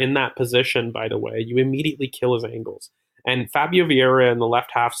footer in that position, by the way, you immediately kill his angles. And Fabio Vieira in the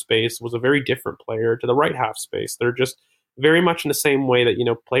left half space was a very different player to the right half space. They're just very much in the same way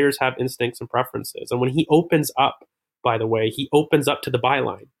that, players have instincts and preferences. And when he opens up, by the way, he opens up to the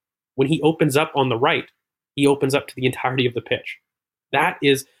byline. When he opens up on the right, he opens up to the entirety of the pitch. That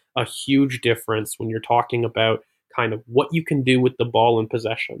is a huge difference when you're talking about kind of what you can do with the ball in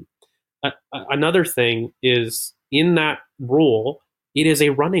possession. Another thing is, in that role, it is a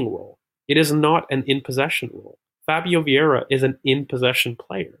running role. It is not an in-possession role. Fabio Vieira is an in-possession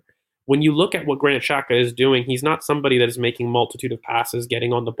player. When you look at what Granit Xhaka is doing, he's not somebody that is making multitude of passes,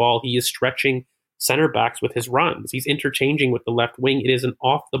 getting on the ball. He is stretching center backs with his runs. He's interchanging with the left wing. It is an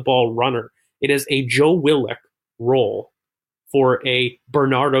off-the-ball runner. It is a Joe Willock role for a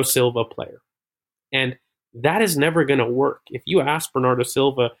Bernardo Silva player. And that is never going to work. If you ask Bernardo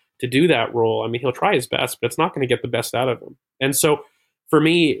Silva to do that role, I mean, he'll try his best, but it's not going to get the best out of him. And so for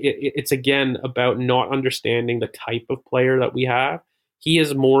me, it's again about not understanding the type of player that we have. He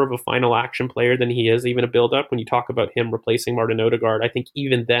is more of a final action player than he is even a build-up. When you talk about him replacing Martin Ødegaard, I think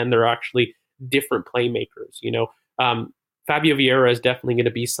even then they're actually different playmakers. Fabio Vieira is definitely going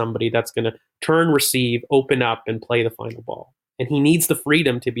to be somebody that's going to turn, receive, open up, and play the final ball. And he needs the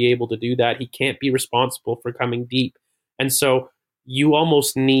freedom to be able to do that. He can't be responsible for coming deep. And so you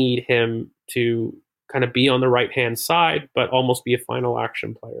almost need him to kind of be on the right-hand side, but almost be a final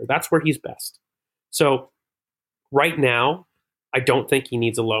action player. That's where he's best. So right now, I don't think he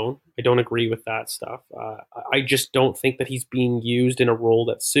needs a loan. I don't agree with that stuff. I just don't think that he's being used in a role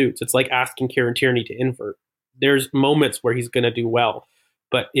that suits. It's like asking Kieran Tierney to invert. There's moments where he's going to do well.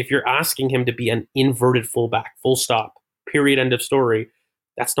 But if you're asking him to be an inverted fullback, full stop, period, end of story,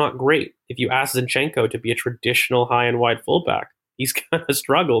 that's not great. If you ask Zinchenko to be a traditional high and wide fullback, he's going to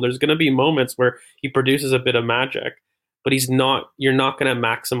struggle. There's going to be moments where he produces a bit of magic, but you're not going to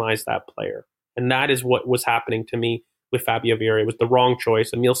maximize that player. And that is what was happening to me with Fabio Vieira. It was the wrong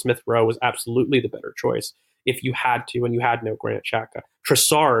choice. Emile Smith-Rowe was absolutely the better choice if you had to, and you had no Granit Xhaka.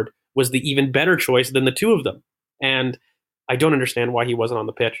 Trossard was the even better choice than the two of them. And I don't understand why he wasn't on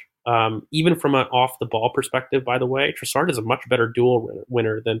the pitch. Even from an off-the-ball perspective, by the way, Trossard is a much better duel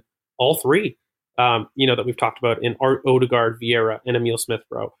winner than all three, that we've talked about in Odegaard, Vieira, and Emile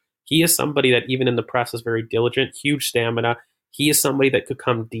Smith-Rowe. He is somebody that even in the press is very diligent, huge stamina. He is somebody that could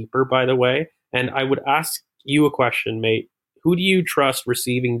come deeper, by the way. And I would ask you a question, mate. Who do you trust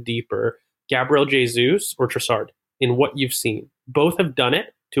receiving deeper, Gabriel Jesus or Trossard, in what you've seen? Both have done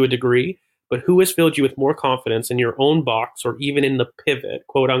it to a degree, but who has filled you with more confidence in your own box or even in the pivot,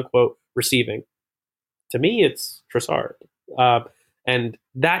 quote unquote, receiving? To me, it's Trossard. And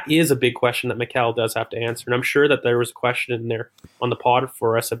that is a big question that Mikel does have to answer. And I'm sure that there was a question in there on the pod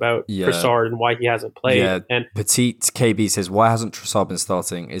for us about Trossard and why he hasn't played. Yeah. And Petite KB says, why hasn't Trossard been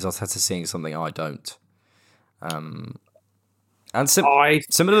starting? Is Arteta seeing something I don't? And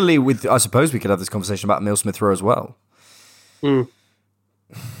similarly, with I suppose we could have this conversation about Emile Smith-Rowe as well.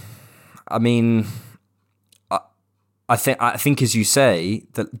 I mean, I think as you say,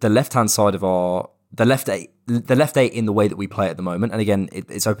 the left hand side of the left eight in the way that we play at the moment, and again,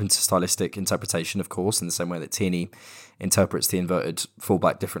 it's open to stylistic interpretation, of course, in the same way that Tierney interprets the inverted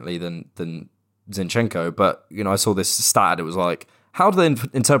fullback differently than Zinchenko. But I saw this stat; it was like, how do they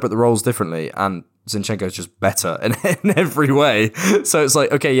interpret the roles differently? And Zinchenko is just better in every way. So it's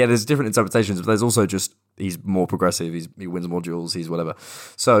like, okay, yeah, there's different interpretations, but there's also just he's more progressive, he wins more duels, he's whatever.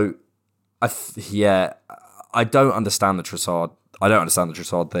 So I don't understand the Trossard. I don't understand the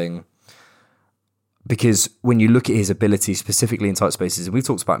Trossard thing. Because when you look at his ability specifically in tight spaces, and we've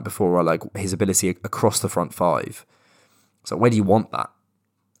talked about it before, right, like his ability across the front five. So where do you want that?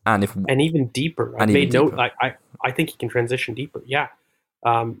 And even deeper. I made note. I think he can transition deeper. Yeah,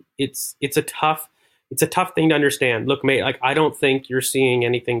 it's a tough thing to understand. Look, mate, like I don't think you're seeing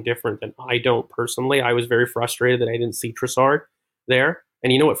anything different than I don't personally. I was very frustrated that I didn't see Trossard there.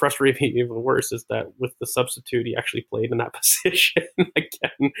 And you know what frustrated me even worse is that with the substitute, he actually played in that position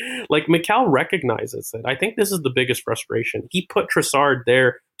again. Like Mikel recognizes it. I think this is the biggest frustration. He put Trossard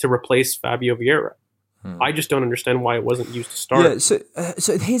there to replace Fabio Vieira. I just don't understand why it wasn't used to start. Yeah,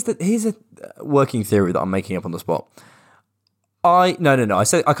 so here's a working theory that I'm making up on the spot. No. I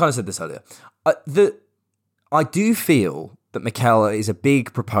kind of said this earlier. I do feel that Mikel is a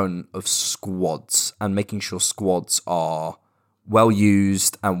big proponent of squads and making sure squads are well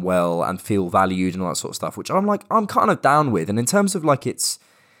used and feel valued and all that sort of stuff, which I'm kind of down with. And in terms of like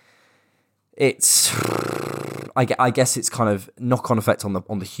I guess it's kind of knock-on effect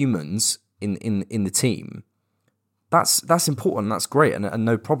on the humans in the team. That's important. That's great and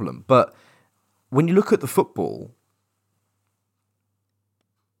no problem. But when you look at the football,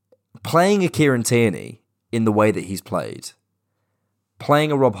 playing a Kieran Tierney in the way that he's played,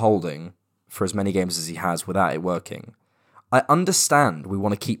 playing a Rob Holding for as many games as he has without it working, I understand we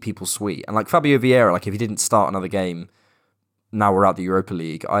want to keep people sweet. And like Fabio Vieira, like if he didn't start another game, now we're out the Europa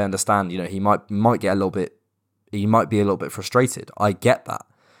League, I understand, he might get a little bit, he might be a little bit frustrated. I get that.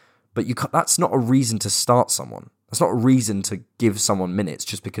 But that's not a reason to start someone. That's not a reason to give someone minutes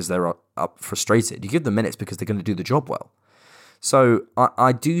just because they're frustrated. You give them minutes because they're going to do the job well. So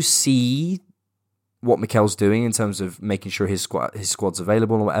I do see what Mikel's doing in terms of making sure his squad's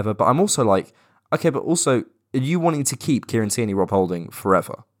available or whatever. But I'm also like, okay, but also, are you wanting to keep Kieran Tierney, Rob Holding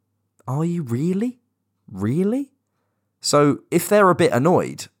forever? Are you really? Really? So if they're a bit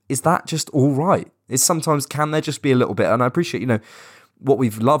annoyed, is that just all right? Can there just be a little bit? And I appreciate, what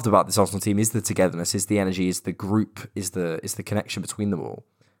we've loved about this Arsenal team is the togetherness, is the energy, is the group, is the connection between them all.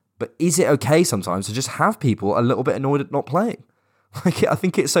 But is it okay sometimes to just have people a little bit annoyed at not playing? Like, I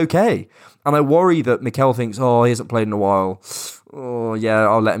think it's okay. And I worry that Mikel thinks, he hasn't played in a while. Oh, yeah,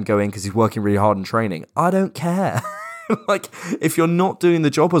 I'll let him go in because he's working really hard in training. I don't care. Like, if you're not doing the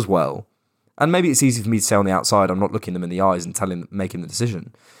job as well, and maybe it's easy for me to say on the outside, I'm not looking them in the eyes and making the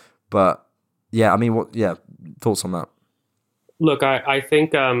decision. But, yeah, I mean, thoughts on that? Look, I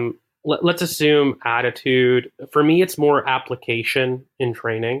think let's assume attitude. For me, it's more application in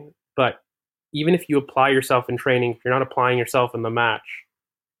training. But even if you apply yourself in training, if you're not applying yourself in the match,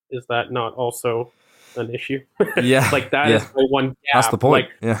 is that not also an issue? Yeah, like that is my one gap. That's the point.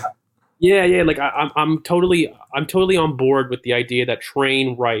 Like, yeah. Like I'm totally on board with the idea that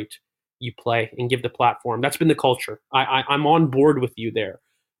train right, you play and give the platform. That's been the culture. I'm on board with you there.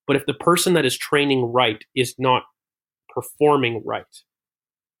 But if the person that is training right is not performing right,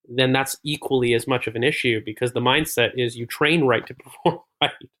 then that's equally as much of an issue, because the mindset is you train right to perform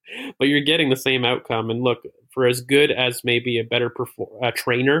right, but you're getting the same outcome. And look, for as good as maybe a better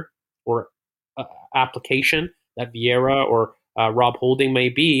trainer or application that Vieira or Rob Holding may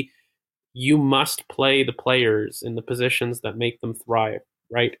be, you must play the players in the positions that make them thrive,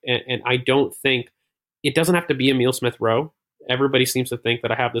 right? And I don't think it doesn't have to be Emile Smith-Rowe. Everybody seems to think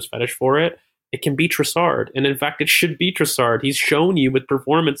that I have this fetish for it. It can be Trossard. And in fact, it should be Trossard. He's shown you with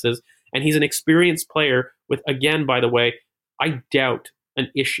performances, and he's an experienced player with, again, by the way, I doubt an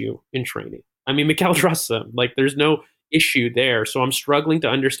issue in training. I mean, Mikel trusts him. Like, there's no issue there. So I'm struggling to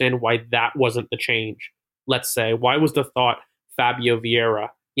understand why that wasn't the change, let's say. Why was the thought Fabio Vieira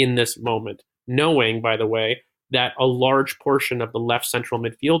in this moment, knowing, by the way, that a large portion of the left central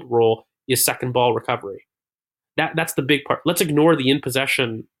midfield role is second ball recovery? That's the big part. Let's ignore the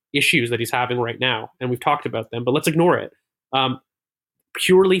in-possession issues that he's having right now, and we've talked about them, but let's ignore it.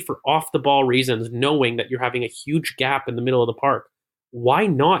 Purely for off-the-ball reasons, knowing that you're having a huge gap in the middle of the park, why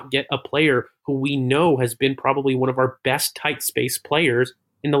not get a player who we know has been probably one of our best tight space players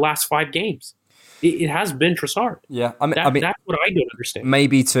in the last 5 games? It has been Trossard. Yeah, I mean, that's what I don't understand.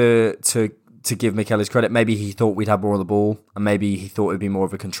 Maybe to give Mikel his credit, maybe he thought we'd have more of the ball, and maybe he thought it'd be more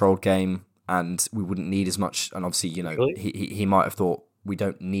of a controlled game, and we wouldn't need as much. And obviously, really? he might have thought we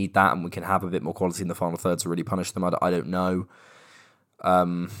don't need that, and we can have a bit more quality in the final third to really punish them. I don't know.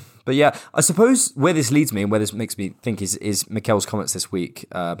 But yeah, I suppose where this leads me and where this makes me think is Mikel's comments this week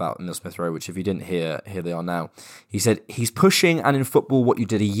about Emile Smith-Rowe, which if you didn't hear, here they are now. He said, he's pushing, and in football, what you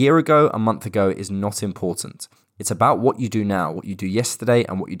did a year ago, a month ago is not important. It's about what you do now, what you do yesterday,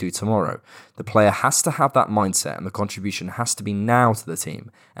 and what you do tomorrow. The player has to have that mindset, and the contribution has to be now to the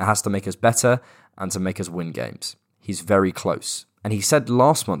team. It has to make us better and to make us win games. He's very close. And he said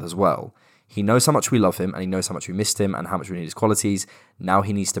last month as well, he knows how much we love him, and he knows how much we missed him, and how much we need his qualities. Now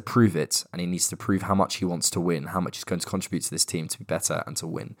he needs to prove it, and he needs to prove how much he wants to win, how much he's going to contribute to this team to be better and to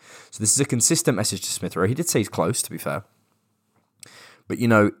win. So this is a consistent message to Smith-Rowe. He did say he's close, to be fair. But, you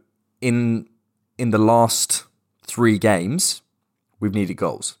know, in the last 3 games, we've needed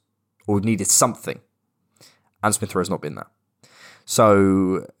goals, or we've needed something, and Smith-Rowe's not been there.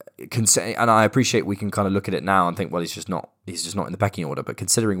 So, and I appreciate we can kind of look at it now and think, well, he's just not in the pecking order. But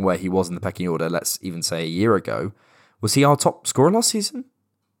considering where he was in the pecking order, let's even say a year ago, was he our top scorer last season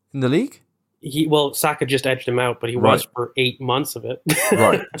in the league? Saka just edged him out, but he was for 8 months of it.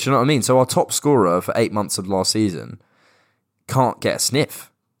 Right. Do you know what I mean? So our top scorer for 8 months of last season can't get a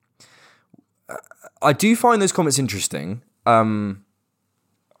sniff. I do find those comments interesting. I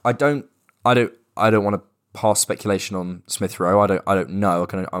don't want to pass speculation on Smith-Rowe. I don't know.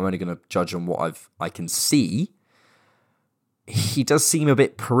 I'm only going to judge on what I can see. He does seem a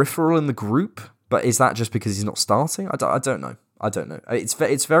bit peripheral in the group, but is that just because he's not starting? I don't know.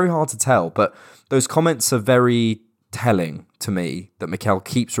 It's very hard to tell, but those comments are very telling to me that Mikel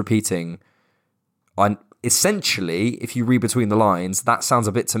keeps repeating. Essentially, if you read between the lines, that sounds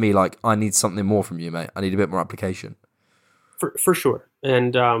a bit to me like, I need something more from you, mate. I need a bit more application. For sure.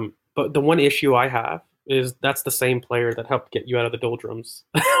 And but the one issue I have is that's the same player that helped get you out of the doldrums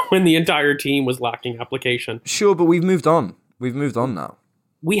when the entire team was lacking application. Sure, but we've moved on. We've moved on now.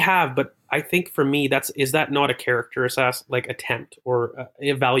 We have, but I think for me, is that not a character attempt or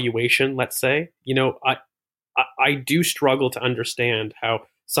evaluation, let's say? You know, I do struggle to understand how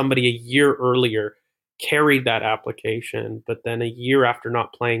somebody a year earlier carried that application, but then a year after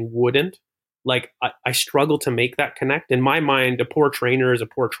not playing wouldn't. Like, I struggle to make that connect. In my mind, a poor trainer is a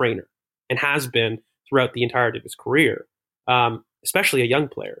poor trainer and has been throughout the entirety of his career, especially a young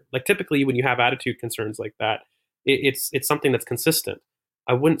player. Like, typically when you have attitude concerns like that, it's something that's consistent.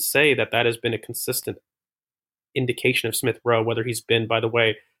 I wouldn't say that has been a consistent indication of Smith-Rowe, whether he's been, by the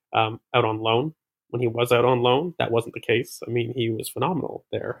way, out on loan. When he was out on loan, that wasn't the case. I mean, he was phenomenal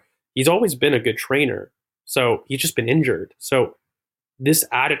there. He's always been a good trainer, so he's just been injured. So this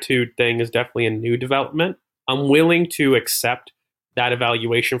attitude thing is definitely a new development. I'm willing to accept that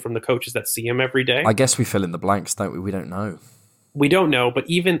evaluation from the coaches that see him every day. I guess we fill in the blanks, don't we? We don't know. We don't know, but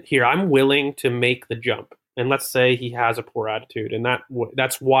even here, I'm willing to make the jump. And let's say he has a poor attitude, and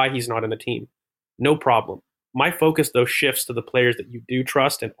that's why he's not in the team. No problem. My focus, though, shifts to the players that you do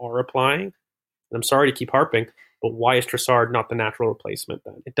trust and are applying. And I'm sorry to keep harping, but why is Trossard not the natural replacement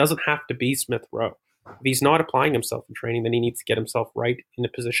then? It doesn't have to be Smith-Rowe. If he's not applying himself in training, then he needs to get himself right in a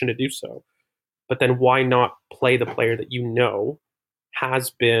position to do so. But then why not play the player that you know has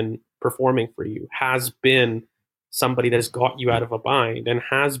been performing for you, has been somebody that has got you out of a bind, and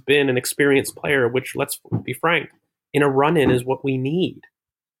has been an experienced player, which, let's be frank, in a run-in is what we need.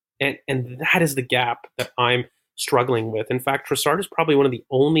 And that is the gap that I'm struggling with. In fact, Trossard is probably one of the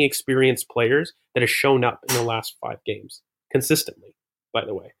only experienced players that has shown up in the last 5 games consistently, by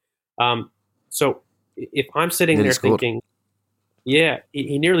the way. So if I'm sitting there thinking, yeah,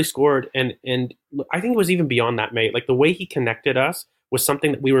 he nearly scored, and I think it was even beyond that, mate. Like the way he connected us was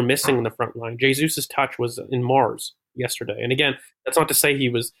something that we were missing in the front line. Jesus' touch was in Mars yesterday. And again, that's not to say he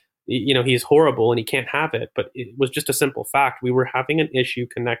was, he's horrible and he can't have it, but it was just a simple fact. We were having an issue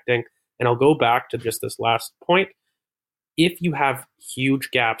connecting, and I'll go back to just this last point. If you have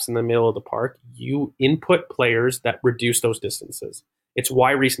huge gaps in the middle of the park, you input players that reduce those distances. It's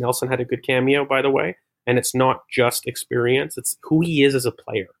why Reece Nelson had a good cameo, by the way. And it's not just experience, it's who he is as a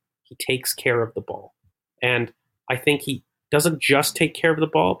player. He takes care of the ball. And I think he doesn't just take care of the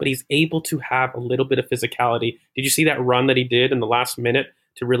ball, but he's able to have a little bit of physicality. Did you see that run that he did in the last minute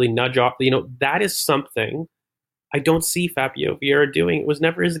to really nudge off? That is something I don't see Fabio Vieira doing. It was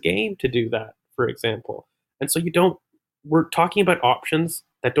never his game to do that, for example. And so we're talking about options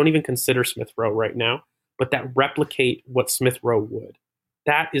that don't even consider Smith Rowe right now, but that replicate what Smith Rowe would.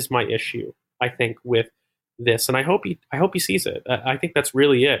 That is my issue, I think, with this, and I hope he sees it. I think that's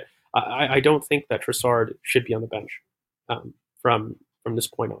really it. I don't think that Trossard should be on the bench from this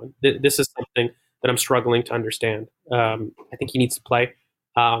point on. This is something that I'm struggling to understand. I think he needs to play,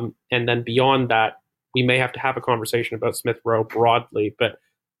 and then beyond that, we may have to have a conversation about Smith Rowe broadly. But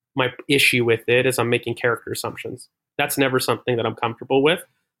my issue with it is I'm making character assumptions. That's never something that I'm comfortable with,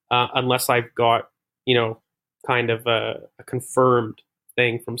 unless I've got kind of a confirmed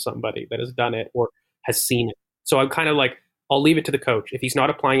thing from somebody that has done it or has seen it. So I'm kind of like, I'll leave it to the coach. If he's not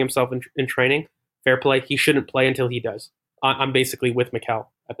applying himself in training, fair play. He shouldn't play until he does. I'm basically with Mikel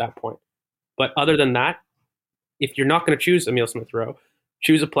at that point. But other than that, if you're not going to choose Emile Smith Rowe,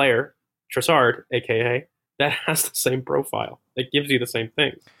 choose a player, Trossard, aka, that has the same profile. That gives you the same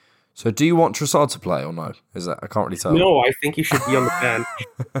thing. So do you want Trossard to play or no? Is that, I can't really tell. No, I think he should be on the bench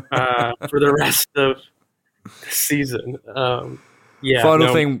for the rest of the season.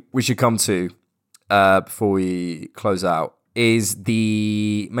 Final thing we should come to before we close out is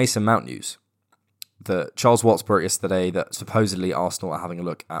the Mason Mount news. That Charles Watts broke yesterday that supposedly Arsenal are having a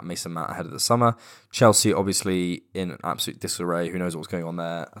look at Mason Mount ahead of the summer. Chelsea obviously in absolute disarray. Who knows what's going on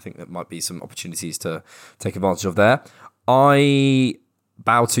there? I think there might be some opportunities to take advantage of there. I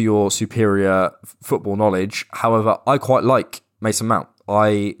bow to your superior football knowledge. However, I quite like Mason Mount.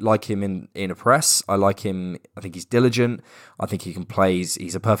 I like him in a press. I like him. I think he's diligent. I think he can play.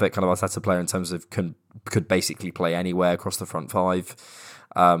 He's a perfect kind of Arteta player in terms of could basically play anywhere across the front five.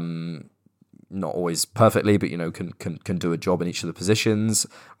 Not always perfectly, but can do a job in each of the positions.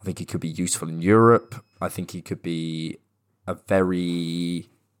 I think he could be useful in Europe. I think he could be a very.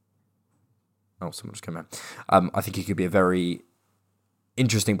 Oh, someone just came in. I think he could be a very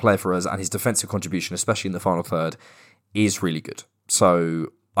interesting player for us, and his defensive contribution, especially in the final third, is really good. So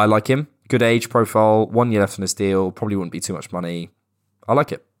I like him. Good age profile, 1 year left on his deal, probably wouldn't be too much money. I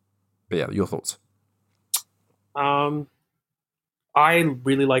like it. But yeah, your thoughts? I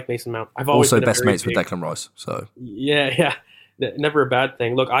really like Mason Mount. I've always also been best mates with Declan Rice. So yeah, never a bad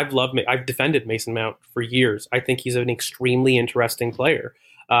thing. Look, I've defended Mason Mount for years. I think he's an extremely interesting player.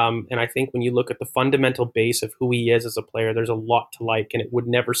 And I think when you look at the fundamental base of who he is as a player, there's a lot to like, and it would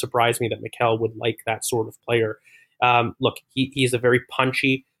never surprise me that Mikel would like that sort of player. Look, he's a very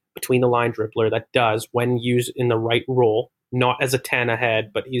punchy, between-the-line dribbler that does, when used in the right role, not as a 10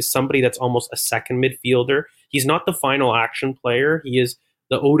 ahead, but he's somebody that's almost a second midfielder. He's not the final action player. He is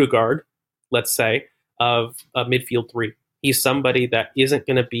the Odegaard, let's say, of a midfield 3. He's somebody that isn't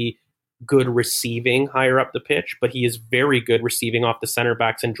going to be good receiving higher up the pitch, but he is very good receiving off the center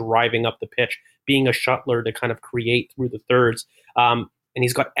backs and driving up the pitch, being a shuttler to kind of create through the thirds. And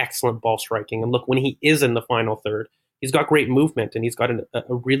he's got excellent ball striking. And look, when he is in the final third, he's got great movement, and he's got a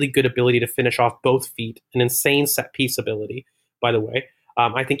really good ability to finish off both feet, an insane set-piece ability, by the way.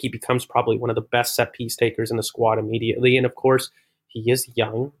 I think he becomes probably one of the best set-piece takers in the squad immediately. And, of course, he is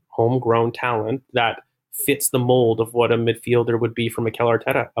young, homegrown talent that fits the mold of what a midfielder would be for Mikel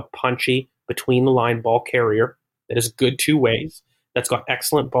Arteta, a punchy, between-the-line ball carrier that is good two ways, that's got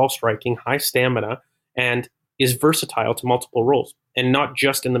excellent ball striking, high stamina, and is versatile to multiple roles, and not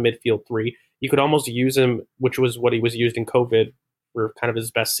just in the midfield 3. You could almost use him, which was what he was used in COVID for kind of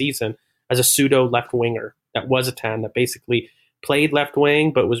his best season, as a pseudo left winger that was a 10 that basically played left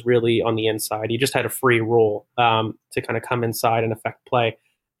wing but was really on the inside. He just had a free role to kind of come inside and affect play,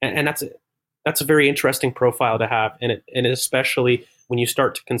 and that's a very interesting profile to have, and especially when you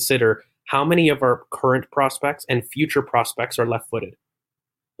start to consider how many of our current prospects and future prospects are left-footed.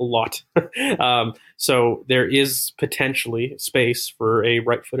 A lot. So there is potentially space for a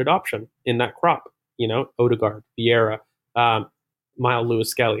right-footed option in that crop. Odegaard, Vieira, Miles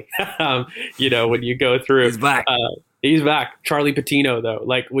Lewis-Skelly. When you go through, he's back. He's back. Charlie Patino, though,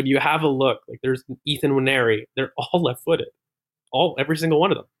 like when you have a look, like there's Ethan Winery, they're all left-footed, every single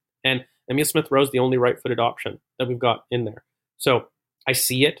one of them, and Emile Smith-Rowe's the only right-footed option that we've got in there. So I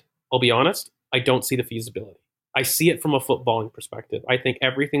see it. I'll be honest. I don't see the feasibility. I see it from a footballing perspective. I think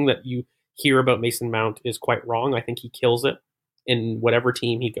everything that you hear about Mason Mount is quite wrong. I think he kills it in whatever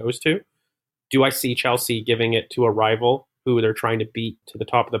team he goes to. Do I see Chelsea giving it to a rival who they're trying to beat to the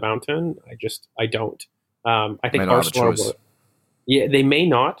top of the mountain? I don't. I think Arsenal will. Yeah, they may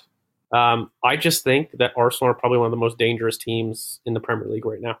not. I just think that Arsenal are probably one of the most dangerous teams in the Premier League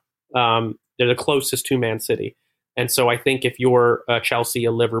right now. They're the closest to Man City. And so I think if you're a Chelsea,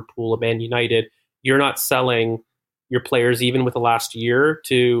 a Liverpool, a Man United, you're not selling your players even with the last year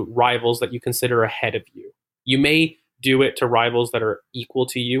to rivals that you consider ahead of you. You may do it to rivals that are equal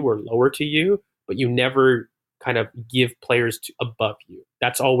to you or lower to you, but you never kind of give players above you.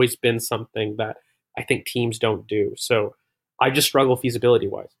 That's always been something that I think teams don't do. So I just struggle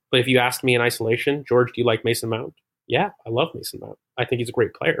feasibility-wise. But if you ask me in isolation, George, do you like Mason Mount? Yeah, I love Mason Mount. I think he's a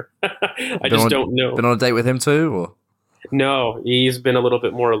great player. I just don't know. Been on a date with him too? Or? No, he's been a little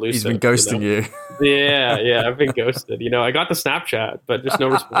bit more elusive. He's been ghosting you. Yeah, I've been ghosted. I got the Snapchat, but just no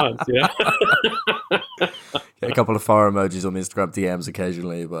response. Get a couple of fire emojis on Instagram DMs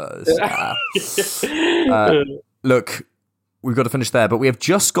occasionally, but look, we've got to finish there, but we have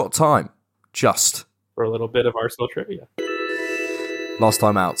just got time. Just. For a little bit of Arsenal trivia. Last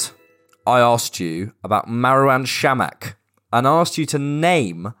time out, I asked you about Marouane Chamakh and asked you to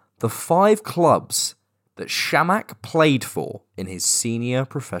name the 5 clubs that Chamakh played for in his senior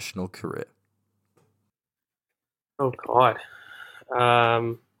professional career. Oh, God.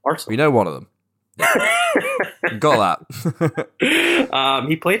 Arsenal. We know one of them. Got that.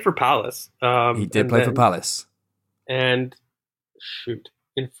 He played for Palace. He did play for Palace. And,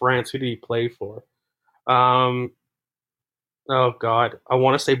 in France, who did he play for? Oh, God. I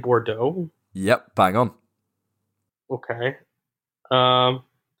want to say Bordeaux. Yep, bang on. Okay. 2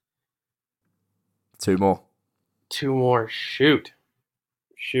 more. 2 more. Shoot.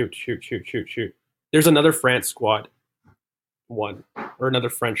 There's another France squad. Or another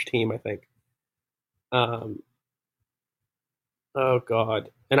French team, I think. Oh, God.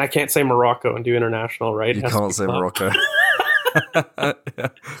 And I can't say Morocco and do international, right? You can't say Morocco.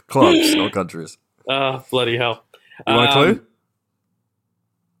 Clubs, not countries. Bloody hell. You want a clue?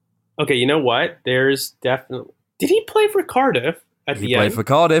 Okay, you know what? There's definitely... Did he play for Cardiff at the end? He played for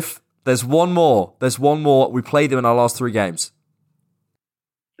Cardiff. There's one more. We played them in our last 3 games.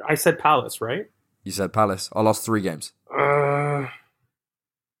 I said Palace, right? You said Palace. Our last 3 games.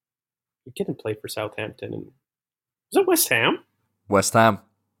 He didn't play for Southampton. Was it West Ham? West Ham.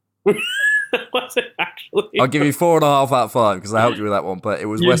 Was it actually? I'll give you 4.5 out of 5 because I helped you with that one, but it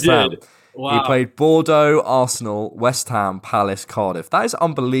was West Ham. Wow. He played Bordeaux, Arsenal, West Ham, Palace, Cardiff. That is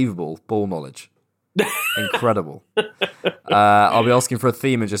unbelievable ball knowledge. Incredible. I'll be asking for a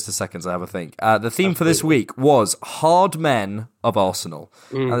theme in just a second, so I have a think. The theme for this week was Hard Men of Arsenal.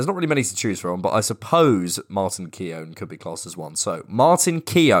 And there's not really many to choose from, but I suppose Martin Keown could be classed as one. So, Martin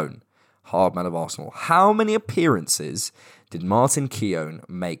Keown, Hard Men of Arsenal. How many appearances did Martin Keown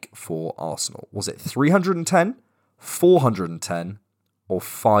make for Arsenal? Was it 310, 410, or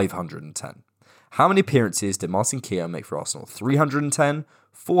 510? How many appearances did Martin Keown make for Arsenal? 310,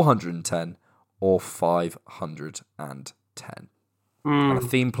 410, or 510? And a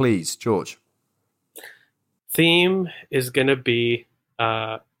theme, please, George. Theme is going to be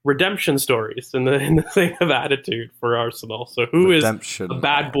redemption stories in the thing of attitude for Arsenal. So who redemption. Is a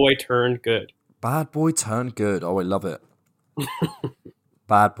bad boy turned good? Bad boy turned good. Oh, I love it.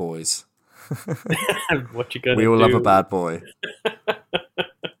 Bad boys. What you gonna do? We all love a bad boy.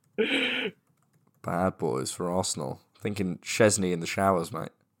 Bad boys for Arsenal. Thinking Chesney in the showers, mate.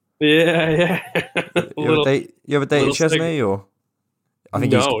 Yeah. You ever dated Chesney, or? I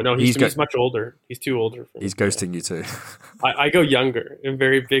think he's much older. He's too older for me. He's ghosting you too. I go younger in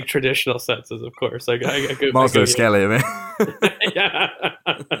very big traditional senses, of course. I go Marco Skelly, I mean. Yeah.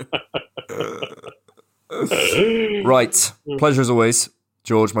 Right. Pleasure as always,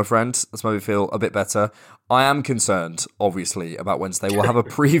 George, my friend. That's made me feel a bit better. I am concerned, obviously, about Wednesday. We'll have a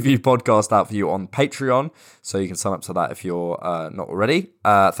preview podcast out for you on Patreon, so you can sign up to that if you're not already.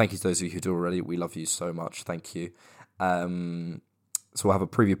 Thank you to those of you who do already. We love you so much. Thank you. So we'll have a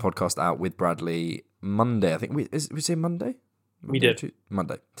preview podcast out with Bradley Monday. I think we say Monday? We did.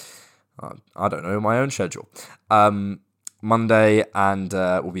 Monday. I don't know my own schedule. Monday, and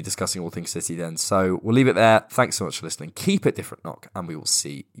we'll be discussing all things City then. So we'll leave it there. Thanks so much for listening. Keep it different, Knock, and we will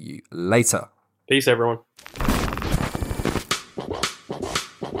see you later. Peace, everyone.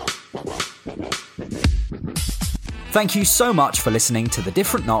 Thank you so much for listening to the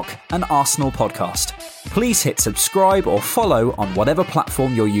Different Knock, an Arsenal podcast. Please hit subscribe or follow on whatever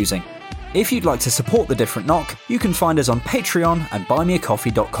platform you're using. If you'd like to support the Different Knock, you can find us on Patreon and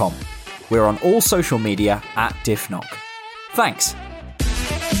buymeacoffee.com. We're on all social media at DiffKnock. Thanks.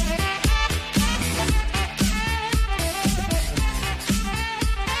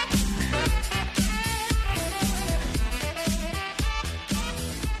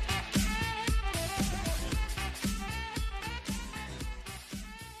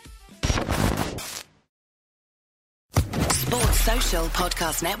 Social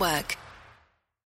Podcast Network.